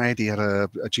the side. He had a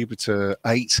Jupiter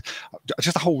 8,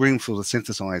 just a whole room full of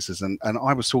synthesizers, and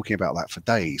I was talking about that for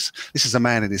days. This is a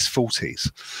man in his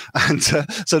 40s, and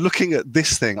so looking at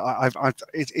this thing,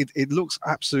 it looks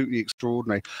absolutely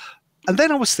extraordinary. And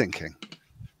then I was thinking,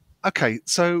 okay,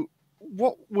 so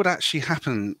what would actually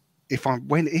happen if I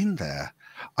went in there?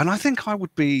 And I think I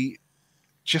would be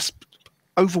just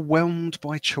overwhelmed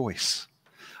by choice.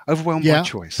 By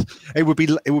choice. It would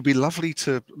be lovely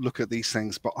to look at these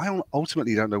things, but I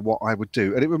ultimately don't know what I would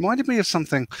do. And it reminded me of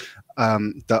something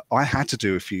that I had to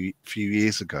do a few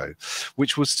years ago,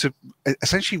 which was to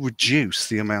essentially reduce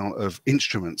the amount of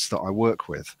instruments that I work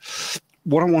with.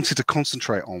 What I wanted to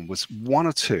concentrate on was 1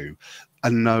 or 2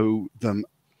 and know them,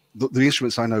 the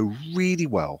instruments I know really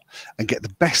well, and get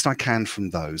the best I can from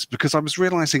those, because I was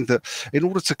realizing that in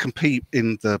order to compete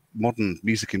in the modern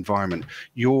music environment,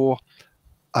 your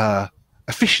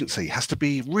efficiency has to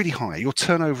be really high. Your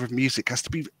turnover of music has to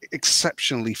be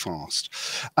exceptionally fast.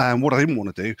 And what I didn't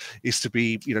want to do is to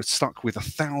be, stuck with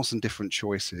 1,000 different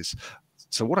choices.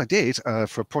 So what I did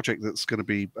for a project that's going to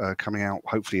be coming out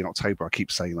hopefully in October, I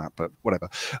keep saying that, but whatever,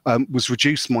 was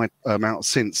reduce my amount of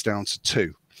synths down to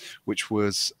 2, which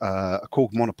was a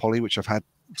Korg Monopoly, which I've had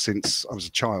since I was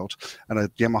a child, and a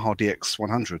Yamaha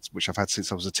DX100, which I've had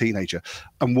since I was a teenager,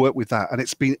 and work with that. And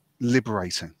it's been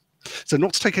liberating. So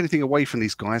not to take anything away from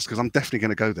these guys, because I'm definitely going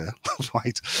to go there,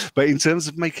 right? But in terms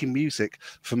of making music,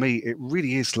 for me, it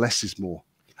really is less is more.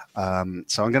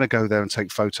 So I'm going to go there and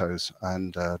take photos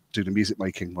and do the music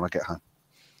making when I get home.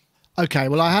 Okay,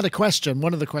 well, I had a question.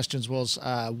 One of the questions was,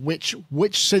 which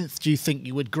synth do you think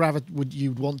you would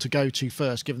want to go to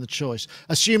first, given the choice?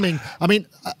 Assuming, I mean,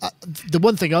 the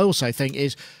one thing I also think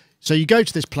is, so you go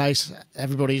to this place,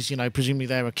 everybody's, presumably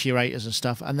there are curators and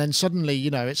stuff, and then suddenly,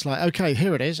 it's like, okay,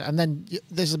 here it is, and then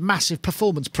there's a massive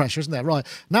performance pressure, isn't there? Right,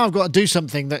 now I've got to do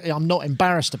something that I'm not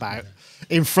embarrassed about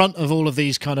in front of all of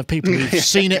these kind of people who've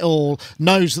seen it all,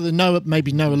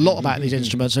 maybe know a lot about these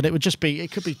instruments, and it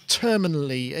could be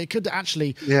terminally, it could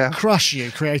actually crush you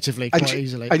creatively quite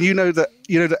easily. And you know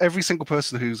that every single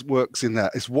person who works in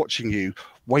that is watching you,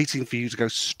 waiting for you to go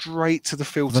straight to the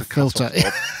filter.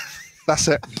 That's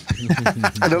it.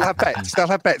 And they'll have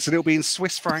bets. And it'll be in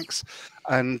Swiss francs,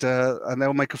 and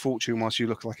they'll make a fortune whilst you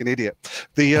look like an idiot.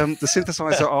 The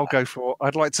synthesizer I'll go for,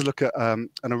 I'd like to look at an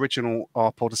original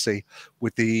ARP Odyssey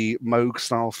with the Moog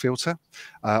style filter.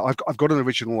 I've got an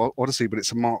original Odyssey, but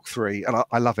it's a Mark III, and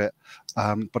I love it.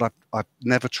 But I've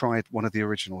never tried one of the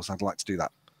originals. I'd like to do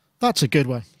that. That's a good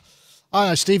one. I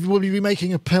know, Steve, will you be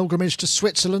making a pilgrimage to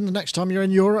Switzerland the next time you're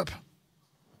in Europe?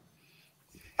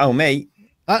 Oh, me?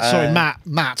 Sorry,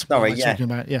 Matt. Sorry,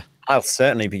 yeah. I'll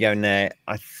certainly be going there.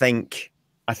 I think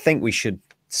we should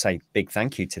say big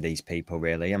thank you to these people,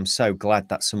 really. I'm so glad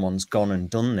that someone's gone and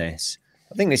done this.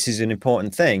 I think this is an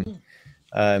important thing.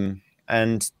 And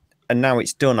now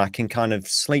it's done, I can kind of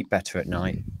sleep better at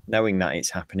night, knowing that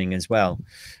it's happening as well.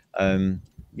 For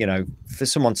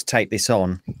someone to take this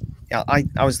on,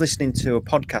 I was listening to a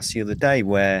podcast the other day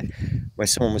where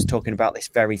someone was talking about this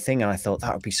very thing, and I thought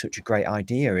that would be such a great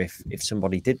idea if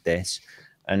somebody did this,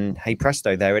 and hey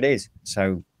presto, there it is.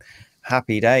 So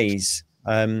happy days.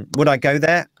 Would I go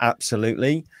there?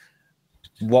 Absolutely.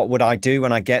 What would I do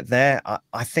when I get there?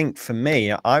 I think for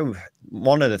me,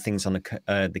 one of the things on the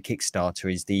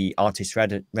Kickstarter is the artist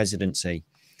residency,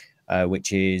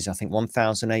 which is I think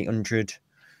 £1,800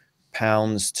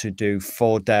 to do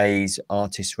 4 days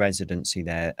artist residency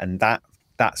there, and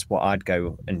that's what I'd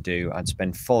go and do. I'd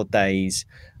spend 4 days.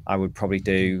 I would probably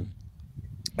do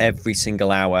every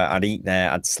single hour. I'd eat there,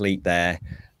 I'd sleep there,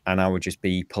 and I would just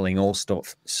be pulling all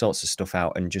sorts of stuff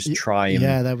out and just try and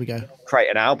there we go, create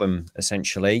an album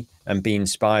essentially, and be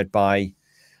inspired by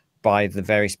the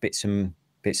various bits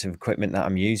of equipment that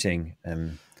I'm using.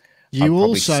 You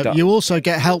also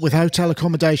get help with hotel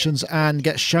accommodations and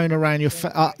get shown around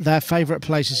their favourite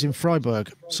places in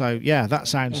Freiburg. So yeah, that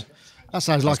sounds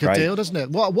like a deal, doesn't it?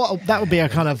 What that would be a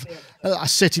kind of a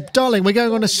city, darling. We're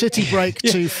going on a city break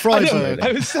to Freiburg.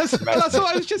 That's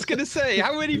what I was just going to say.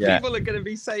 How many people are going to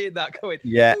be saying that? Going,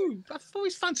 ooh, I've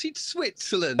always fancied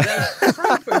Switzerland.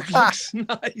 Freiburg looks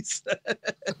nice.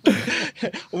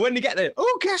 When you get there,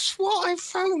 oh, guess what I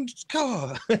found?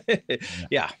 God.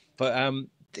 Yeah, but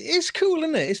it's cool,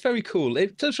 isn't it? It's very cool.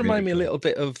 It does remind me a little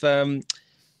bit of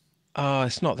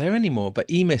it's not there anymore, but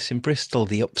EMIS in Bristol,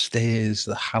 the upstairs,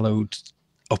 the hallowed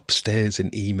upstairs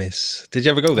in Emis. Did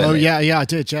you ever go there? Oh mate? yeah, I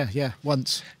did. Yeah,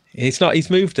 once. It's not. He's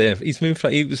moved there. He's moved.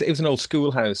 It was an old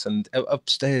schoolhouse, and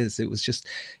upstairs it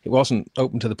wasn't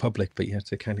open to the public, but you had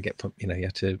to kind of get, you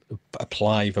had to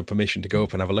apply for permission to go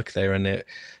up and have a look there. And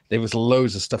there was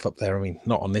loads of stuff up there. I mean,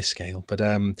 not on this scale, but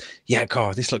yeah,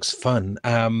 God, this looks fun.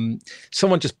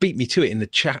 Someone just beat me to it in the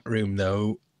chat room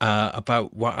though.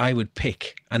 About what I would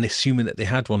pick, and assuming that they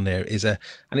had one there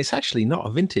and it's actually not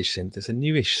a vintage synth, it's a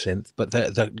newish synth, but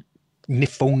the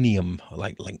Nifonium,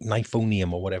 like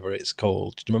Nifonium or whatever it's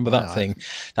called. Do you remember that thing?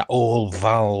 That all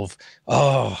valve.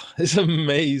 Oh, it's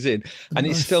amazing. And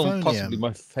it's still possibly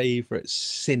my favorite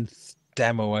synth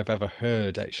demo I've ever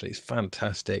heard, actually. It's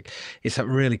fantastic. It's that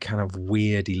really kind of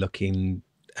weirdy looking,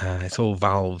 it's all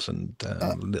valves and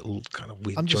little kind of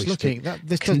weird I'm just joystick. looking.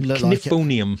 This doesn't look like it.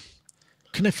 Cniphonium.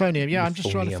 Cniphonium, yeah. I'm just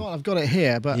trying to find. I've got it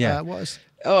here, but what is?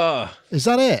 Oh, is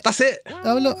that it? That's it.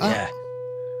 Oh look, yeah.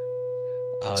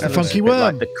 A funky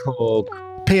worm. Like the Korg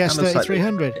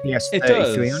PS3300.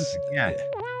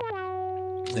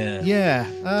 PS3300. Yeah.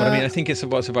 But I mean, I think it's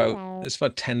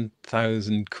about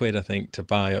 10,000 quid. I think to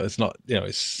buy. It's not.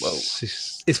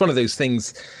 It's one of those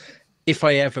things. If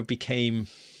I ever became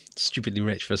stupidly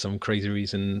rich for some crazy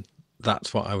reason,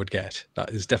 that's what I would get. That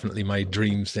is definitely my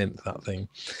dream synth. That thing.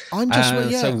 I'm just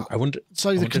So I wonder. So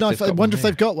I wonder if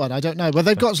they've got one. I don't know. Well,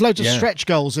 they've got loads of stretch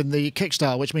goals in the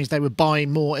Kickstarter, which means they were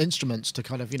buying more instruments to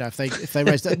kind of, if they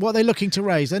raise what are they looking to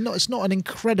raise? They're not. It's not an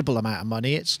incredible amount of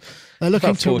money. They're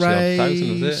looking to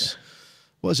raise.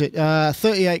 Was it? What is it?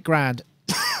 38 grand.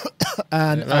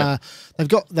 And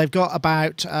they've got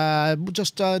about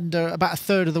just under about a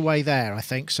third of the way there, I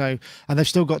think. So, and they've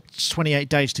still got 28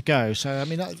 days to go. So, I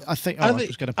mean, I think I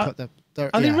was going to put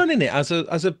Are they running it as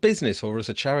a business or as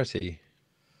a charity?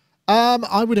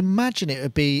 I would imagine it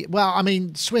would be, well, I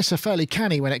mean, Swiss are fairly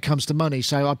canny when it comes to money,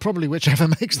 so I'd probably whichever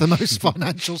makes the most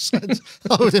financial sense,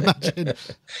 I would imagine.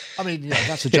 I mean,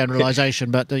 that's a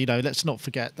generalisation, but, let's not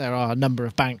forget there are a number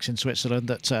of banks in Switzerland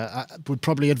that would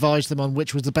probably advise them on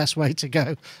which was the best way to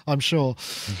go, I'm sure.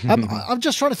 I'm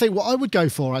just trying to think what I would go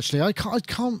for, actually. I quite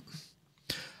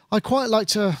like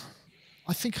to...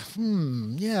 I think,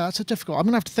 that's a difficult... I'm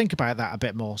going to have to think about that a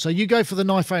bit more. So you go for the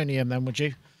Nifonium then, would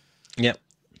you? Yep.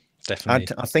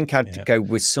 Definitely. I think I'd go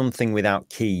with something without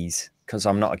keys because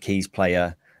I'm not a keys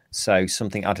player. So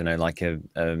something, I don't know, like a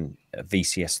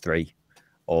VCS3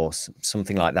 or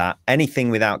something like that. Anything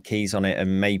without keys on it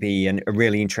and maybe a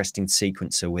really interesting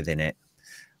sequencer within it.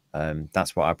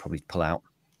 That's what I'd probably pull out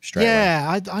straight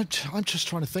away. I'm just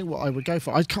trying to think what I would go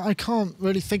for. I can't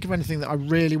really think of anything that I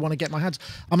really want to get my hands.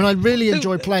 I mean, I really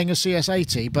enjoy playing a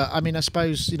CS80, but I mean, I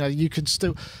suppose you can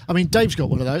still. I mean, Dave's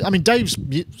got one of those. I mean, Dave's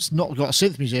not got a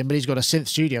synth museum, but he's got a synth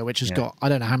studio, which has got, I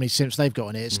don't know how many synths they've got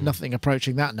in it. It's nothing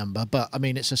approaching that number, but I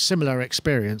mean, it's a similar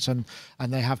experience, and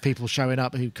they have people showing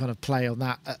up who kind of play on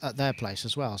that at their place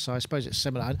as well. So I suppose it's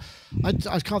similar.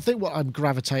 I can't think what I'm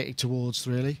gravitating towards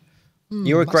really.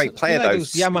 You're a great player, though.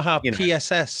 Yamaha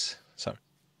PSS. Sorry.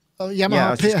 Oh,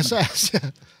 Yamaha PSS.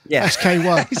 Yeah.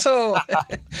 SK1. So, a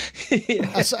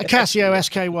Casio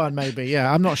SK1, maybe.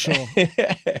 Yeah, I'm not sure.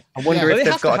 I wonder if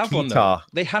they've got a guitar.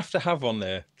 They have to have one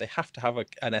there. They have to have an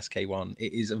SK1.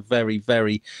 It is a very,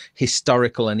 very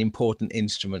historical and important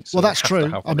instrument. So well, that's true.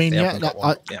 I mean,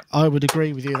 I would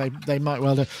agree with you. They might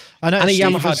well do. And a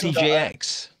Yamaha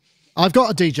DJX. I've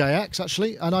got a DJX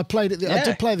actually, and I played it. I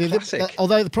did play the.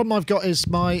 Although the problem I've got is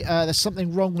there's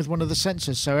something wrong with one of the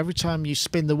sensors. So every time you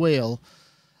spin the wheel,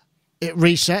 it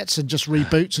resets and just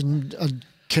reboots and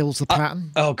kills the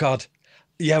pattern. Oh God,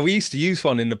 yeah, we used to use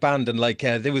one in the band, and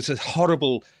there was a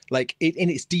horrible. In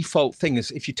its default thing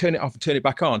is if you turn it off and turn it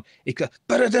back on, it goes.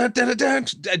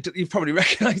 You probably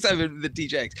recognise that with the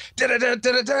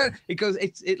DJX. It goes.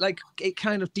 It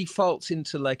kind of defaults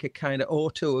into a kind of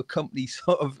auto accompany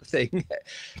sort of thing.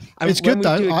 It's good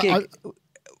though.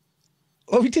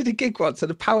 Well, we did a gig once, and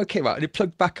the power came out, and it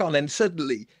plugged back on, and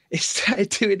suddenly it started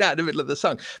doing that in the middle of the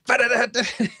song.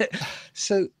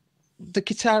 So the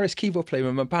guitarist, keyboard player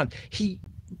in my band, he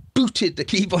booted the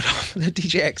keyboard off the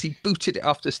DJX. He booted it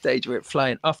off the stage, where it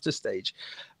flying off the stage,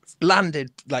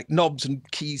 landed like knobs and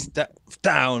keys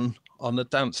down on the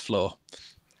dance floor,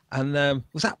 and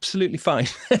was absolutely fine.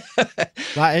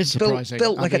 That is surprising.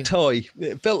 Built like a toy.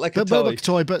 Built like a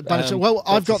toy. But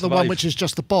I've got the one which is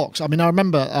just the box. I mean, I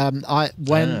remember I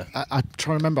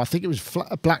try to remember. I think it was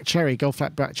Black Cherry, Gold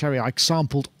Flat Black Cherry. I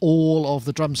sampled all of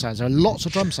the drum sounds. There are lots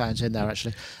of drum sounds in there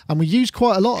actually, and we used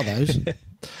quite a lot of those.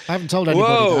 I haven't told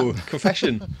anybody. Whoa, that.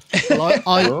 Confession. Well,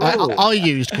 I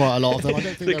used quite a lot of them. I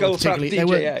don't think they were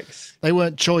particularly. They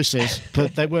weren't choices,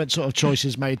 but they weren't sort of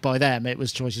choices made by them. It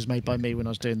was choices made by me when I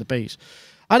was doing the beats.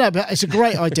 I know, but it's a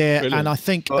great idea, and I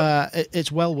think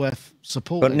it's well worth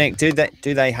supporting. But Nick,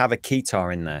 do they have a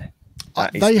keytar in there?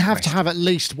 They have to have at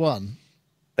least one.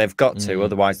 They've got to,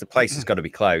 otherwise the place has got to be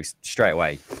closed straight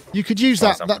away. You could use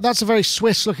that. That's a very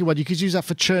Swiss-looking one. You could use that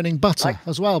for churning butter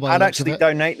as well. I'd actually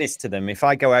donate this to them. If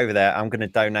I go over there, I'm going to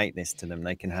donate this to them.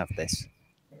 They can have this.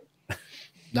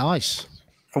 Nice.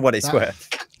 For what it's worth.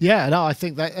 Yeah, no, I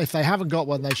think that if they haven't got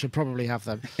one, they should probably have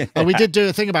them. We did do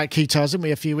a thing about keytars, didn't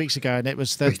we, a few weeks ago? And it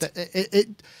was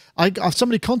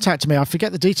somebody contacted me. I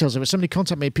forget the details of it. Somebody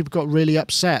contacted me. People got really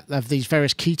upset of these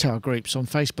various keytar groups on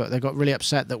Facebook. They got really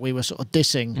upset that we were sort of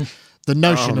dissing the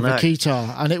notion of a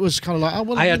keytar, and it was kind of like, oh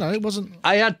well, it wasn't.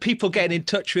 I had people getting in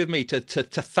touch with me to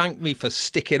thank me for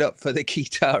sticking up for the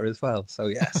keytar as well. So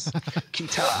yes,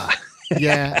 keytar.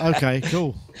 Yeah. Okay.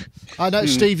 Cool. I know,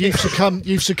 Steve. You've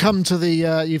succumbed to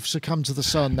the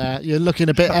sun. There, you're looking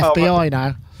a bit FBI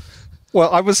now. Well,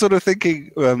 I was sort of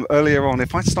thinking earlier on,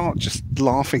 if I start just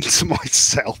laughing to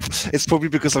myself, it's probably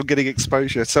because I'm getting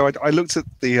exposure. So I looked at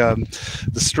the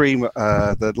stream,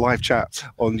 the live chat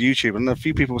on YouTube, and a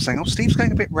few people were saying, "Oh, Steve's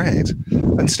going a bit red,"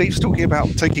 and Steve's talking about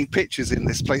taking pictures in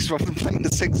this place rather than playing the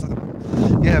things.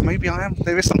 Yeah, maybe I am.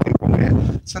 There is something wrong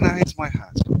here. So now here's my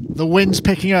hat. The wind's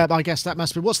picking up. I guess that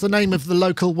must be. What's the name of the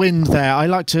local wind there? I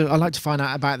like to find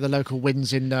out about the local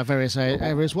winds in various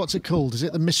areas. What's it called? Is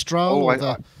it the Mistral or one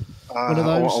of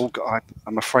those?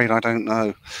 I'm afraid I don't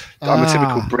know. I'm a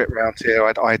typical Brit round here.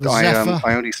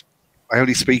 I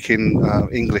only speak in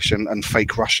English and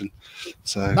fake Russian.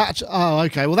 So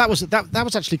okay. Well, that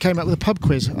was actually came up with a pub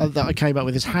quiz that I came up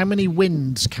with. Is how many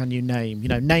winds can you name?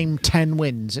 Name 10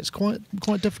 winds. It's quite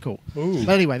difficult. But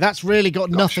anyway, that's really got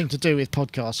nothing to do with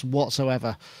podcasts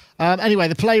whatsoever. Anyway,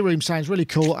 the Playroom sounds really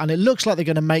cool, and it looks like they're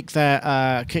going to make their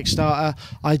Kickstarter.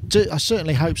 I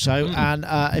certainly hope so. And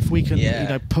if we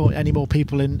can, put any more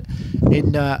people in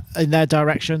their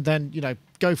direction, then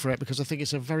go for it, because I think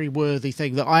it's a very worthy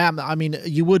thing. I mean,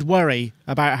 you would worry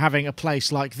about having a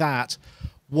place like that.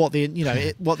 What the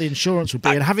insurance would be,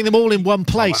 and having them all in one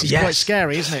place is quite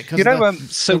scary, isn't it?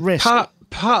 So the risk.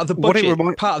 Part of the budget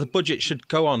should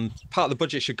go on. Part of the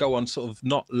budget should go on sort of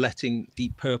not letting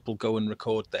Deep Purple go and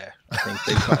record there. I think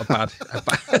they've got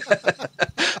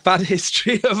a bad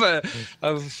history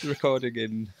of recording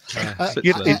in.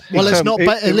 Well, it's not.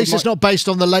 At least it's not based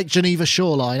on the Lake Geneva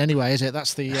shoreline, anyway, is it?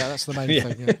 That's the main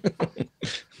thing. Yeah.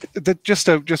 Just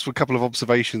a couple of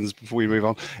observations before we move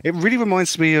on. It really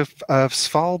reminds me of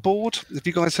Svalbard. Have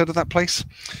you guys heard of that place?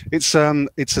 It's a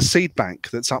seed bank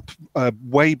that's up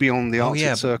way beyond the Arctic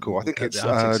Circle. I think it's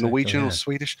Norwegian or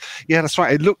Swedish. Yeah, that's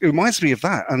right. It reminds me of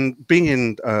that. And being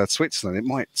in Switzerland, it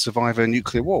might survive a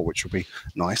nuclear war, which would be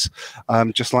nice.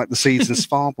 Just like the seeds in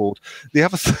Svalbard. The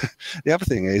other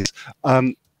thing is,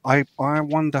 I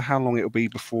wonder how long it will be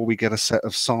before we get a set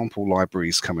of sample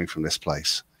libraries coming from this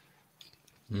place.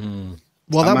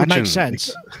 Well, that would make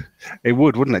sense. It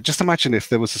would, wouldn't it? Just imagine if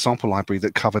there was a sample library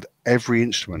that covered every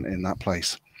instrument in that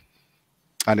place,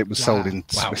 and it was sold in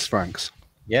Swiss francs.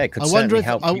 Yeah, it could certainly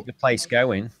help keep the place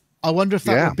going. I wonder if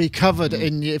that would be covered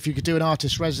in, if you could do an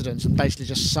artist residence and basically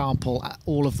just sample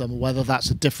all of them, or whether that's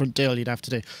a different deal you'd have to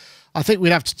do. I think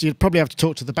you'd probably have to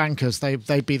talk to the bankers.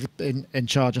 They'd be in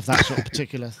charge of that sort of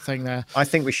particular thing there. I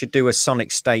think we should do a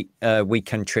Sonicstate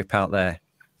weekend trip out there.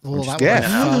 Oh, that would be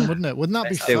fun, wouldn't it? Wouldn't that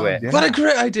be fun? Yeah. What a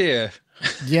great idea.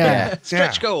 Yeah.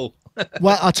 Stretch goal.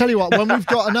 Well, I'll tell you what, when we've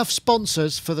got enough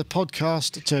sponsors for the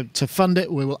podcast to fund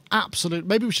it, we will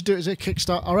maybe we should do it as a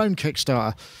Kickstarter, our own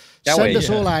Kickstarter.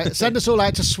 Send us all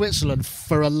out to Switzerland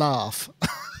for a laugh.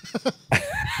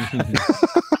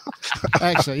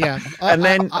 Excellent, yeah. And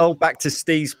then back to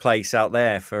Steve's place out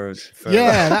there for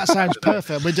that sounds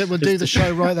perfect. We'll do the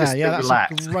show right there. Yeah,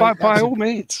 that's great. By all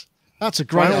means. That's a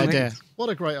great idea. What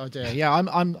a great idea. Yeah, I'm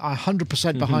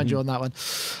 100% behind you on that one.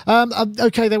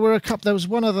 Okay, there was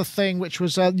one other thing, which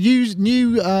was new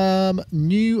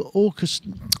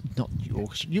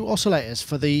oscillators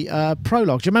for the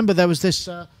Prologue. Do you remember there was this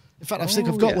in fact, I think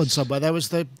I've got one somewhere. There was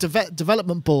the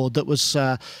development board that was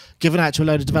given out to a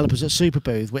load of developers at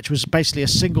Superbooth, which was basically a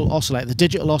single oscillator, the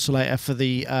digital oscillator for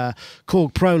the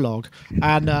Korg Prologue.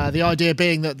 And the idea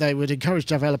being that they would encourage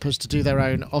developers to do their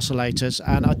own oscillators.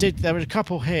 And there were a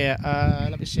couple here.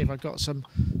 Let me see if I've got some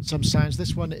sounds.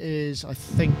 This one is, I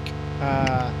think,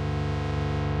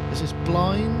 this is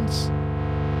Blinds.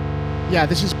 Yeah,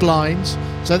 this is Blinds.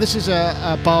 So this is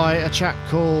by a chap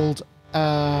called...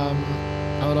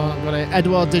 hold on, I've got it.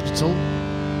 Edward Digital.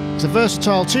 It's a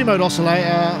versatile two-mode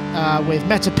oscillator with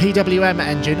Meta PWM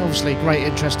engine, obviously great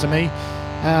interest to me,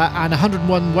 and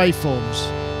 101 waveforms.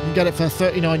 You can get it for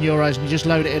 €39, and you just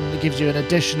load it in, and it gives you an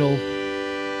additional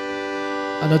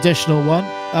one.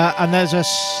 And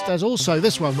there's also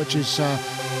this one, which is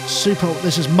super.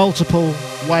 This is multiple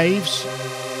waves.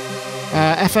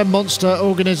 FM Monster,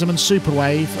 Organism, and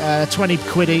Superwave, 20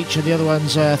 quid each, and the other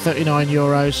one's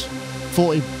 €39,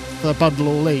 40 for a bundle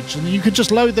all each. And you can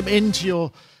just load them into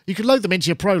your. You can load them into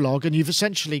your Prologue, and you've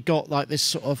essentially got like this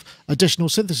sort of additional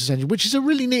synthesis engine, which is a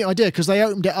really neat idea because they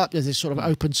opened it up as this sort of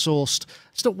open sourced.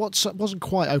 It's not wasn't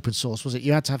quite open source, was it?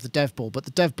 You had to have the dev board, but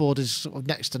the dev board is sort of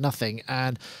next to nothing,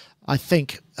 and I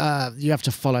think you have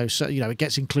to follow. So it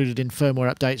gets included in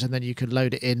firmware updates, and then you can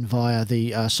load it in via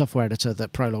the software editor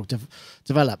that Prologue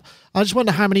develop. I just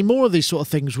wonder how many more of these sort of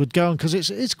things would go on because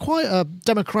it's quite a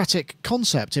democratic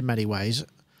concept in many ways.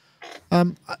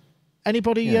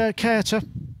 Anybody care to?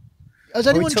 Has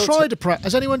anyone tried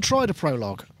a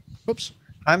Prologue? Oops.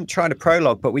 I haven't tried a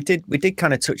Prologue, but we did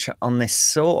kind of touch on this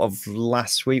sort of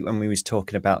last week when we was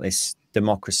talking about this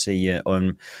democracy of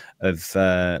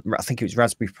I think it was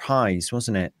Raspberry Pis,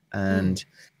 wasn't it? And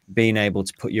being able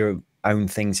to put your own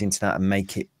things into that and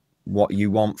make it what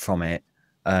you want from it.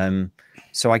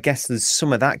 So I guess there's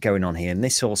some of that going on here, and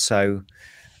this also.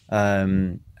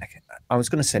 I was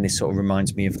going to say this sort of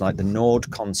reminds me of like the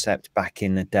Nord concept back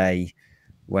in the day,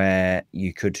 where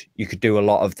you could do a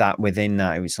lot of that within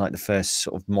that. It was like the first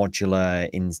sort of modular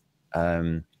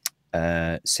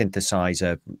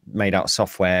synthesizer made out of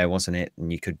software, wasn't it?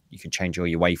 And you could change all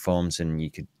your waveforms, and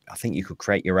I think you could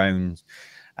create your own.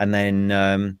 And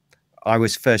then I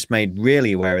was first made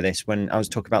really aware of this when I was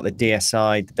talking about the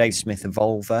DSI, the Dave Smith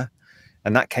Evolver,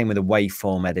 and that came with a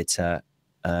waveform editor,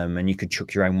 and you could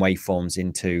chuck your own waveforms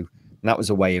into. And that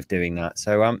was a way of doing that.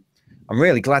 So I'm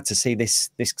really glad to see this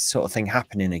sort of thing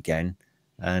happening again.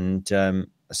 And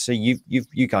so you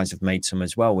guys have made some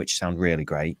as well, which sound really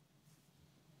great.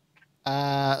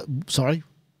 Sorry.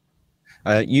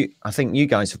 I think you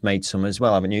guys have made some as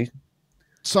well, haven't you?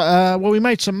 So well, we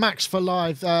made some Max for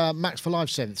Live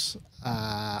synths.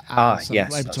 Yes,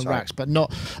 Ableton racks, but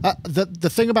not the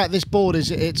thing about this board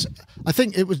is I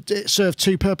think it served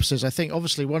two purposes. I think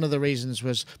obviously one of the reasons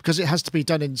was because it has to be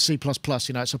done in C++.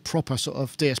 It's a proper sort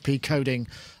of DSP coding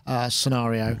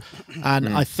scenario, and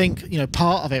I think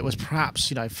part of it was perhaps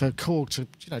for Korg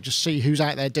to just see who's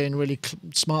out there doing really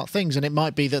smart things, and it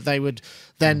might be that they would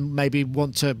then maybe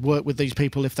want to work with these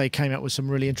people if they came up with some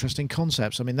really interesting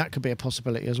concepts. I mean, that could be a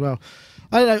possibility as well.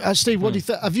 I don't know, Steve. What do you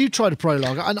think? Have you tried a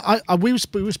Prologue? And we were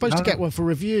supposed to get one for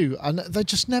review, and they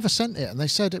just never sent it. And they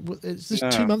said it's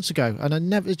 2 months ago,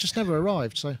 and it just never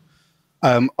arrived. So.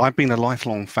 I've been a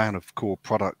lifelong fan of Korg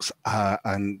products,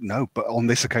 and no, but on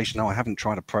this occasion, no, I haven't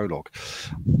tried a Prologue.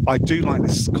 I do like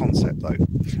this concept, though.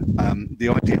 The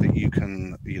idea that you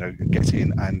can, get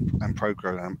in and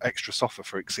program extra software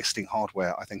for existing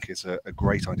hardware, I think is a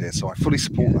great idea. So I fully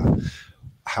support that.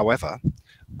 However,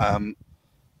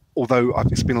 although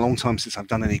it's been a long time since I've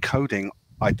done any coding,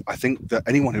 I think that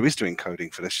anyone who is doing coding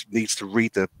for this needs to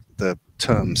read the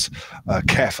terms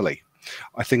carefully.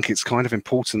 I think it's kind of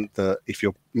important that if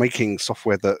you're making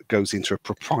software that goes into a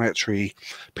proprietary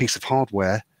piece of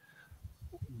hardware,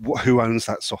 who owns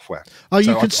that software? Oh,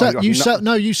 you you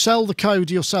sell the code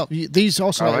yourself. These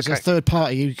oscillators are third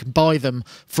party. You can buy them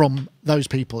from those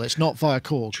people. It's not via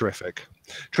Korg. Terrific.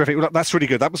 Well, that's really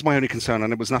good. That was my only concern,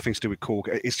 and it was nothing to do with Korg.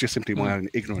 It's just simply my own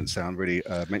ignorance that I'm really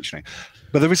mentioning.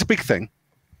 But there is a big thing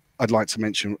I'd like to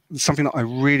mention, something that I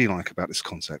really like about this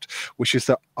concept, which is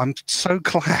that I'm so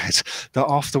glad that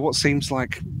after what seems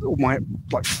like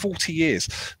 40 years,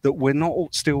 that we're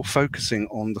not still focusing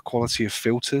on the quality of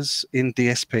filters in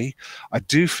DSP. I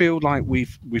do feel like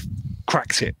we've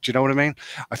cracked it. Do you know what I mean?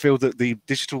 I feel that the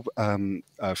digital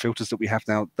filters that we have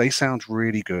now, they sound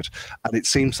really good, and it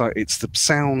seems like it's the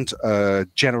sound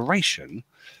generation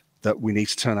that we need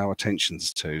to turn our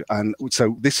attentions to. And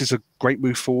so this is a great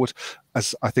move forward.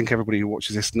 As I think everybody who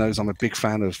watches this knows, I'm a big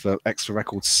fan of Extra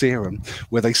Records Serum,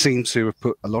 where they seem to have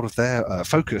put a lot of their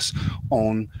focus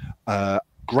on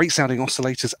great sounding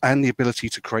oscillators and the ability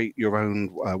to create your own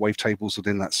wavetables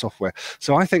within that software.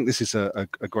 So I think this is a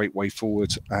great way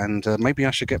forward, and maybe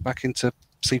I should get back into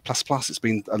C++. It's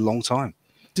been a long time.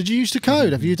 Did you used to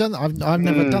code? Have you done that? I've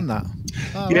never done that.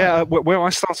 Oh, yeah, right. Where I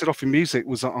started off in music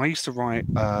was I used to write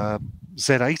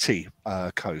Z80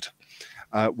 code,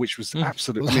 which was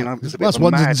absolutely. I mean, it was a bit that's of a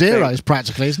ones and mad zeros thing.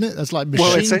 Practically, isn't it? That's like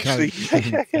machine code.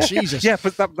 Jesus. Yeah,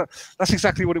 but that's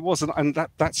exactly what it was, and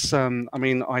that's. I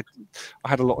mean, I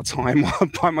had a lot of time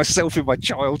by myself in my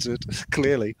childhood.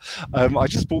 Clearly, I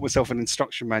just bought myself an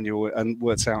instruction manual and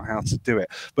worked out how to do it.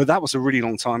 But that was a really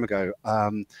long time ago,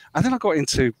 and then I got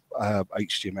into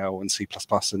HTML and C++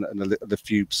 and a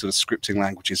few sort of scripting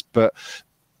languages. But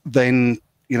then,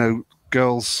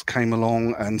 girls came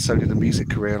along, and so did the music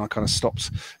career, and I kind of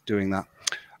stopped doing that.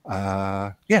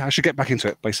 Yeah, I should get back into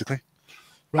it, basically.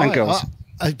 Right. And girls.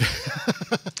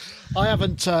 I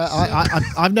haven't.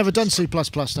 I've never done C++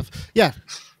 stuff. Yeah,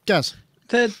 Gaz.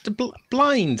 The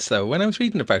blinds, though, when I was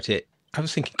reading about it, I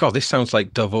was thinking, God, this sounds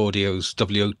like Dove Audio's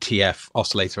WTF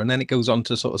oscillator, and then it goes on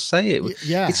to sort of say it.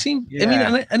 Yeah, it seemed. Yeah.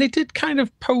 I mean, and it did kind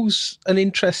of pose an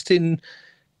interesting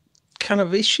kind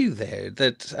of issue there.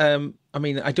 That I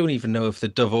mean, I don't even know if the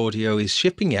Dove Audio is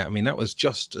shipping yet. I mean, that was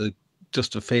just a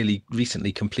fairly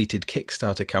recently completed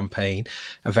Kickstarter campaign,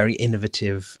 a very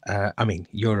innovative. I mean,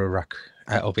 Eurorack.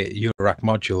 Albeit Eurorack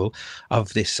module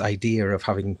of this idea of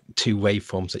having two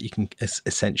waveforms that you can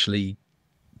essentially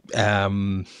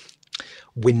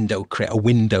create a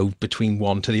window between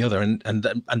one to the other,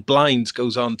 and Blinds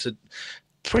goes on to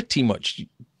pretty much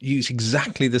use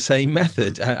exactly the same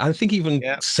method. I think even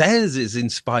says is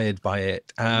inspired by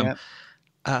it. And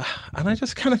I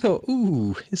just kind of thought,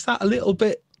 ooh, is that a little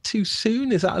bit too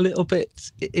soon? Is that a little bit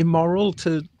immoral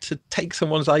to take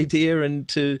someone's idea and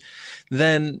to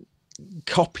then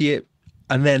copy it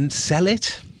and then sell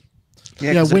it?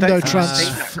 Yeah, window seen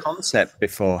that concept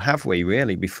before, have we?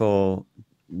 Really, before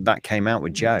that came out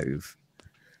with Jove?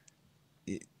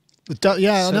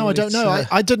 Yeah, no, I don't know.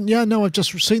 I didn't. Yeah, no, I've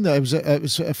just seen that it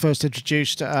was first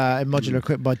introduced in modular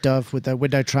equipment by Dove with their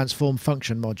window transform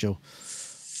function module.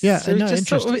 Yeah, so no,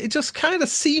 interesting. It just kind of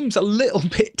seems a little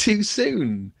bit too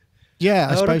soon. Yeah,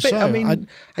 I suppose so. I mean,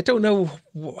 I don't know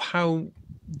how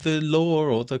the law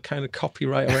or the kind of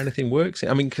copyright or anything works.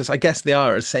 I mean, because I guess they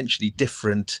are essentially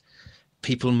different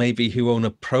people. Maybe who own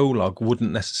a Prologue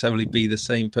wouldn't necessarily be the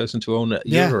same person to own a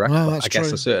Eurorack. Well, I guess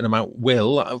true. a certain amount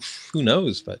will. Who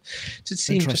knows? But it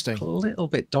seems just Interesting. a little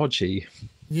bit dodgy.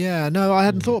 Yeah, no, I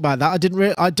hadn't thought about that. I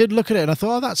didn't. I did look at it and I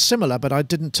thought, oh, that's similar, but I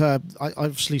didn't. I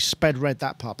obviously read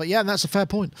that part. But yeah, that's a fair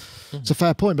point. It's a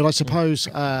fair point. But I suppose,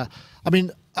 I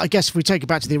mean, I guess if we take it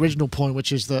back to the original point,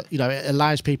 which is that, you know, it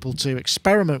allows people to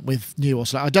experiment with new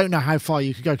oscillators. I don't know how far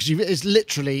you could go because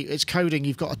it's coding.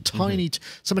 You've got a tiny,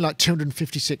 something like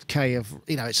 256K of,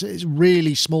 you know, it's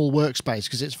really small workspace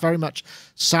because it's very much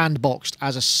sandboxed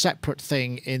as a separate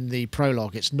thing in the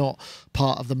Prologue. It's not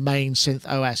part of the main synth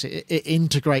OS. It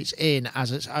integrates in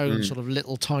as its own sort of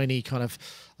little tiny kind of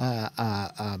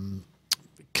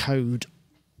code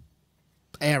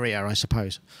area, I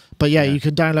suppose. But yeah, you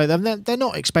can download them. They're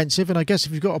not expensive, and I guess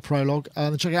if you've got a Prologue,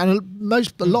 check it out.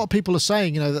 And a lot of people are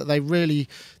saying, you know, that they really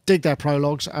dig their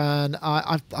Prologues, and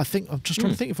I think I'm just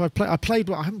trying to think if I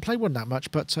haven't played one that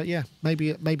much, but yeah,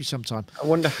 maybe sometime. I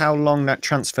wonder how long that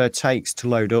transfer takes to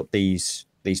load up these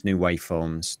new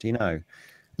waveforms. Do you know?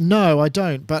 No, I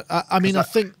don't. But I mean,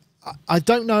 I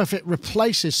don't know if it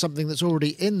replaces something that's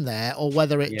already in there or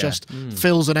whether it just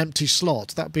fills an empty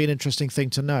slot. That'd be an interesting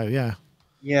thing to know. Yeah.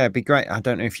 Yeah, it'd be great. I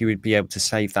don't know if you would be able to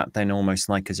save that then almost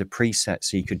like as a preset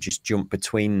so you could just jump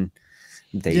between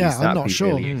these. Yeah, That'd I'm not be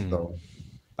sure. Really useful.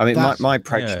 I mean, my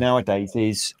approach nowadays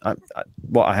is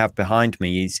what I have behind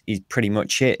me is pretty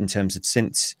much it in terms of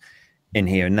synths in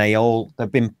here. And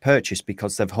they've been purchased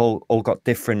because they've all got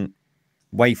different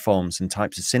waveforms and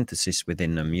types of synthesis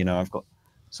within them. You know, I've got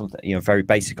something, you know, very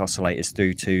basic oscillators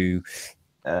through to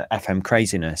FM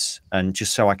craziness, and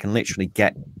just so I can literally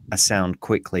get a sound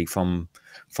quickly from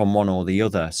one or the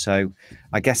other. So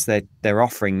I guess they're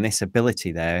offering this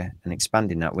ability there and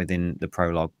expanding that within the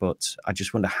Prologue, but I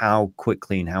just wonder how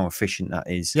quickly and how efficient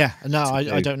that is. Yeah, no,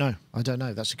 I don't know.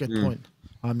 That's a good point.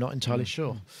 I'm not entirely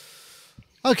sure.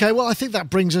 Okay, well, I think that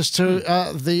brings us to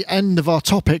the end of our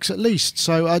topics, at least.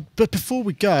 So, but before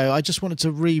we go, I just wanted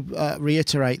to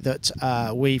reiterate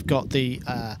that we've got the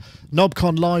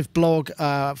NobCon live blog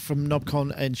from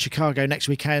NobCon in Chicago next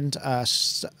weekend.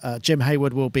 Jim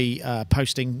Hayward will be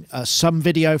posting some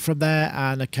video from there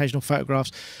and occasional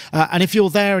photographs. And if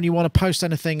you're there and you want to post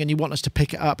anything and you want us to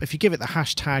pick it up, if you give it the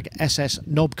hashtag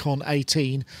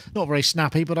SSNobCon18, not very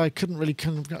snappy, but I couldn't really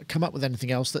come up with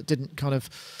anything else that didn't kind of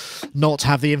not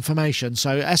have the information.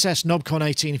 So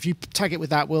SSNobCon18, if you tag it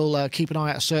with that, we'll keep an eye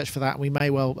out, a search for that. We may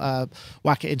well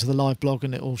whack it into the live blog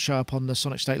and it will show up on the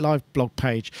Sonicstate live blog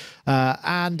page.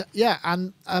 And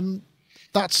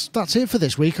that's it for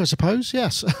this week, I suppose.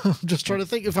 Yes. I'm just trying to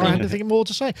think if I had anything more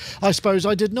to say. I suppose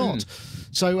I did not.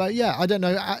 So yeah, I don't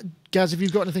know. Gaz, have you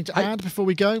got anything to add before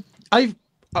we go? I've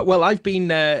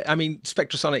been, I mean,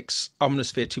 Spectrasonics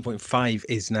Omnisphere 2.5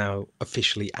 is now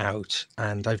officially out,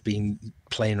 and I've been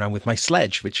playing around with my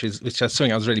sledge, which is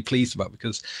something I was really pleased about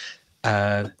because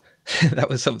that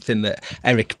was something that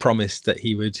Eric promised that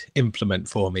he would implement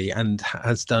for me and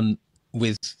has done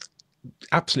with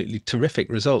absolutely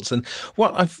terrific results. And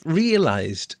what I've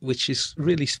realized, which is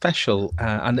really special,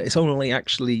 and it's only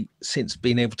actually since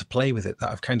being able to play with it that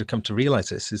I've kind of come to realize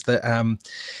this, is that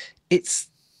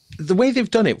the way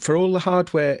they've done it for all the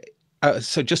hardware.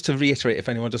 So just to reiterate, if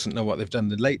anyone doesn't know what they've done,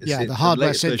 the latest, the hardware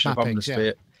latest synth version mappings,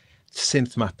 of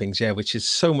synth mappings, which is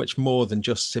so much more than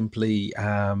just simply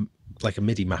like a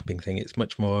MIDI mapping thing. It's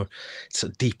much more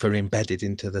sort of deeper embedded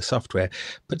into the software.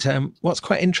 But what's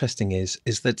quite interesting is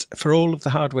that for all of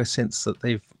the hardware synths that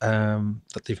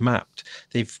they've mapped,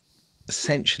 they've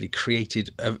essentially created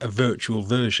a virtual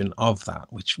version of that,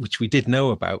 which we did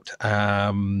know about.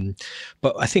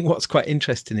 But I think what's quite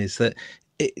interesting is that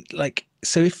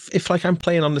so if like I'm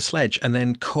playing on the Sledge and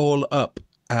then call up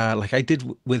like I did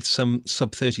with some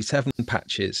sub 37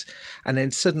 patches, and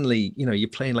then suddenly you're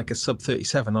playing like a sub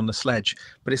 37 on the Sledge,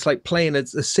 but it's like playing a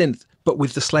synth but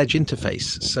with the Sledge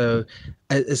interface. So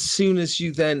as soon as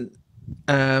you then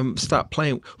start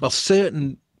playing, well,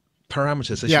 certain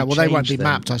parameters, they won't be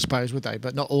mapped, I suppose, would they?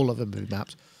 But not all of them will be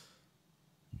mapped.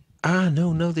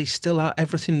 No, they still are.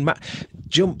 Everything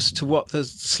jumps to what the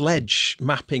Sledge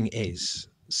mapping is.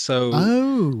 So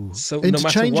interchangeable. No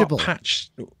matter what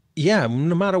patch,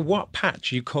 no matter what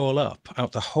patch you call up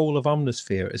out the whole of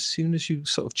Omnisphere, as soon as you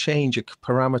sort of change a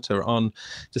parameter on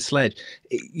the Sledge,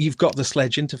 you've got the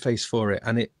Sledge interface for it,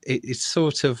 and it's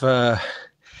sort of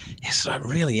it's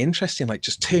really interesting. Like,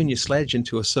 just turn your Sledge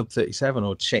into a sub 37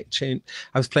 or change.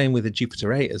 I was playing with a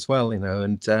Jupiter 8 as well,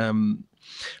 and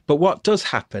but what does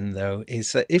happen though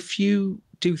is that if you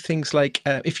do things like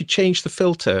if you change the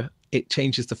filter, it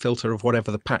changes the filter of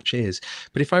whatever the patch is.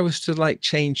 But if I was to like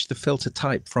change the filter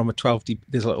type from a 12 dB,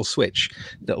 there's a little switch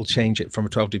that'll change it from a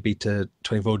 12 dB to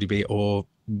 24 dB, or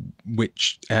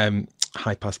which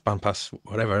high pass, band pass,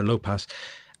 whatever, low pass.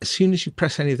 As soon as you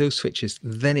press any of those switches,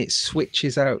 then it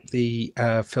switches out the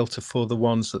filter for the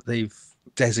ones that they've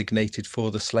designated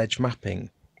for the Sledge mapping.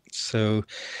 So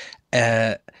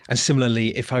and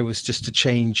similarly, if I was just to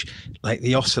change like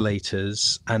the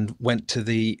oscillators and went to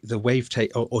the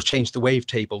wavetable, or change the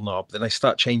wavetable knob, then I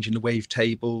start changing the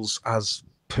wavetables as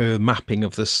per mapping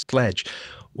of the Sledge,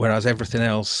 whereas everything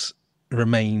else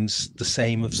remains the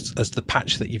same as the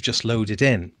patch that you've just loaded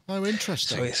in. Oh,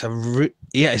 interesting. So it's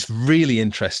it's really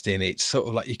interesting. It's sort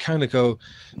of like you kind of go,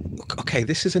 okay,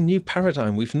 this is a new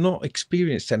paradigm. We've not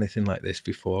experienced anything like this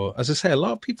before. As I say, a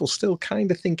lot of people still kind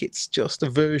of think it's just a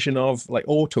version of like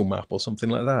AutoMap or something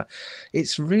like that.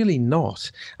 It's really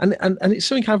not. And it's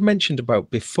something I've mentioned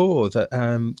about before, that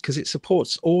because it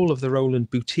supports all of the Roland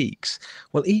boutiques.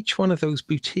 Well, each one of those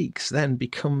boutiques then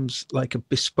becomes like a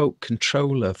bespoke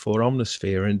controller for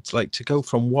Omnisphere, and like to go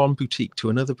from one boutique to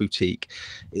another boutique,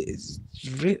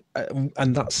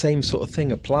 and that same sort of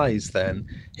thing applies then.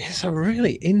 It's a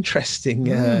really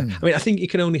interesting I mean, I think you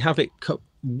can only have it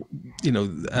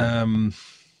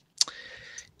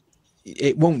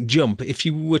it won't jump. If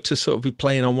you were to sort of be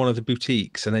playing on one of the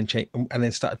boutiques and then change, and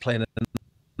then started playing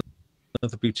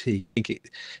another boutique, I think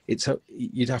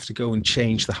you'd have to go and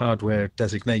change the hardware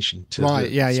designation to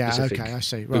specific okay, I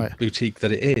see. Right. boutique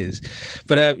that it is.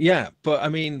 But but I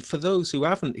mean, for those who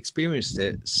haven't experienced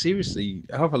it, seriously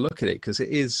have a look at it, because it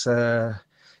is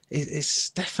it's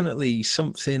definitely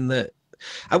something that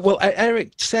well,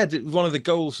 Eric said that one of the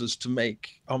goals was to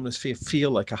make Omnisphere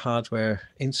feel like a hardware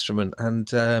instrument, and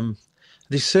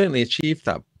they certainly achieved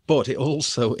that. But it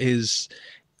also is,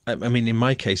 I mean, in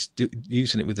my case,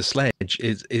 using it with the Sledge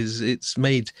it's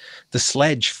made the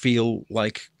Sledge feel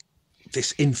like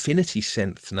this infinity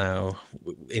synth now.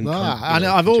 And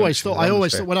I've always thought,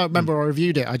 when I remember I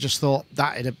reviewed it, I just thought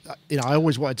that I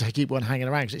always wanted to keep one hanging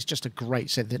around because it's just a great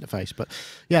synth interface. But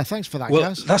yeah, thanks for that,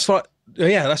 guys. That's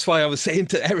why I was saying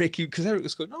to Eric, because Eric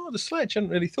was going, "Oh, the Sledge, I hadn't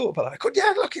really thought about that." I go,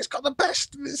 "Yeah, look, it's got the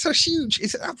best. It's so huge.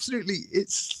 It's absolutely,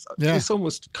 it's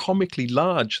almost comically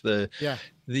large. The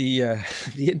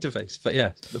interface, but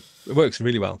yeah, it works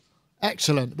really well."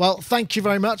 Excellent. Well, thank you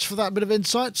very much for that bit of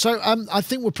insight. So I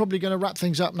think we're probably going to wrap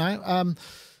things up now.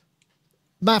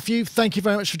 Matthew, thank you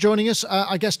very much for joining us.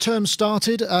 I guess term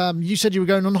started. You said you were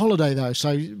going on holiday though,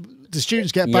 so the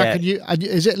students get back, and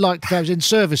is it like those in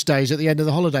service days at the end of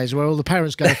the holidays where all the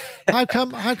parents go, how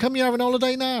come you're having a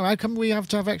holiday now? How come we have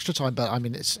to have extra time? But I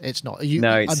mean, it's not.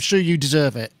 I'm sure you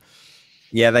deserve it.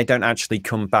 Yeah, they don't actually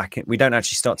come back. We don't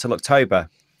actually start till October.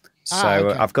 So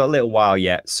okay. I've got a little while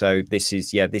yet. So this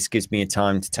gives me a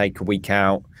time to take a week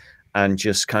out and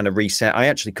just kind of reset. I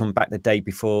actually come back the day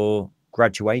before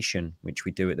graduation, which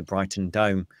we do at the Brighton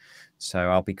Dome.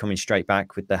 So I'll be coming straight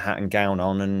back with the hat and gown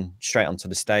on and straight onto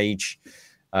the stage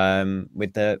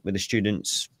with the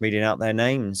students reading out their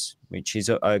names, which is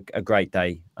a great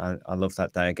day. I love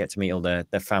that day. I get to meet all their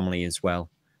family as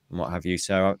well and what have you.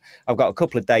 So I've got a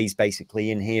couple of days basically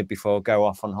in here before I go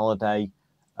off on holiday.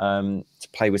 To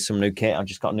play with some new kit. I've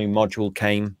just got a new module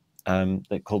came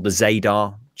called the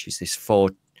Zadar, which is this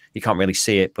you can't really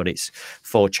see it, but it's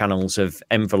 4 channels of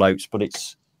envelopes, but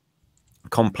it's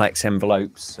complex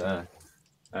envelopes.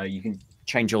 You can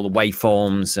change all the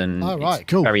waveforms, and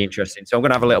it's very interesting. So I'm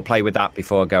going to have a little play with that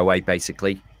before I go away,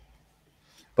 basically.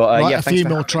 But a few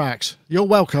more tracks. You're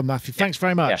welcome, Matthew. Thanks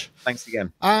very much. Yeah, thanks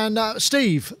again. And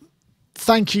Steve,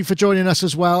 thank you for joining us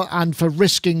as well, and for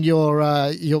risking your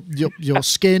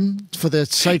skin for the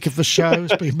sake of the show.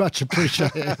 It's been much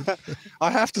appreciated. I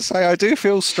have to say, I do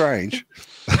feel strange.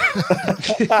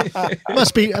 It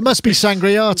must be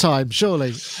sangria time,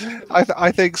 surely.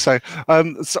 I think so.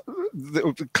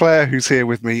 Claire, who's here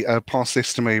with me, passed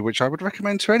this to me, which I would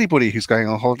recommend to anybody who's going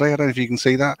on holiday. I don't know if you can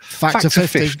see that. Factor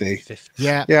 50.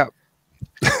 Yeah.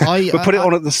 But put it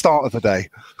on at the start of the day.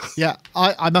 Yeah,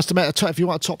 I must admit, if you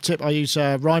want a top tip, I use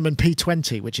Ryman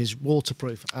P20, which is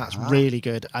waterproof. That's really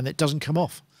good, and it doesn't come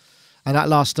off. And that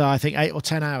lasts, I think, 8 or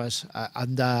 10 hours.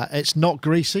 And it's not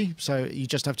greasy, so you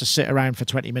just have to sit around for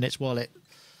 20 minutes while it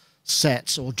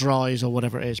sets or dries or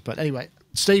whatever it is. But anyway,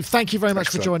 Steve, thank you very much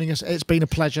for joining us. It's been a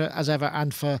pleasure, as ever.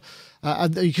 And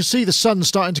and you can see the sun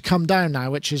starting to come down now,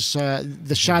 which is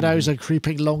the shadows are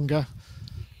creeping longer.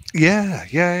 Yeah.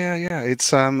 It's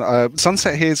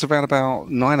sunset here is around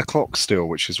about 9 o'clock still,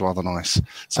 which is rather nice.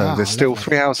 So there's still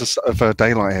 3 hours of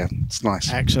daylight here. It's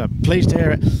nice. Excellent. Pleased to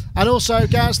hear it. And also,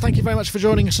 Gaz, thank you very much for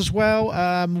joining us as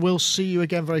well. We'll see you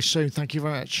again very soon. Thank you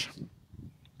very much.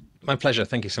 My pleasure.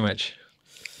 Thank you so much.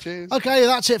 Cheers. Okay,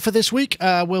 that's it for this week.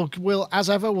 We'll as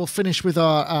ever, we'll finish with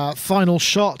our final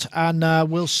shot, and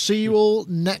we'll see you all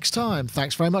next time.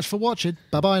 Thanks very much for watching.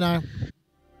 Bye bye now.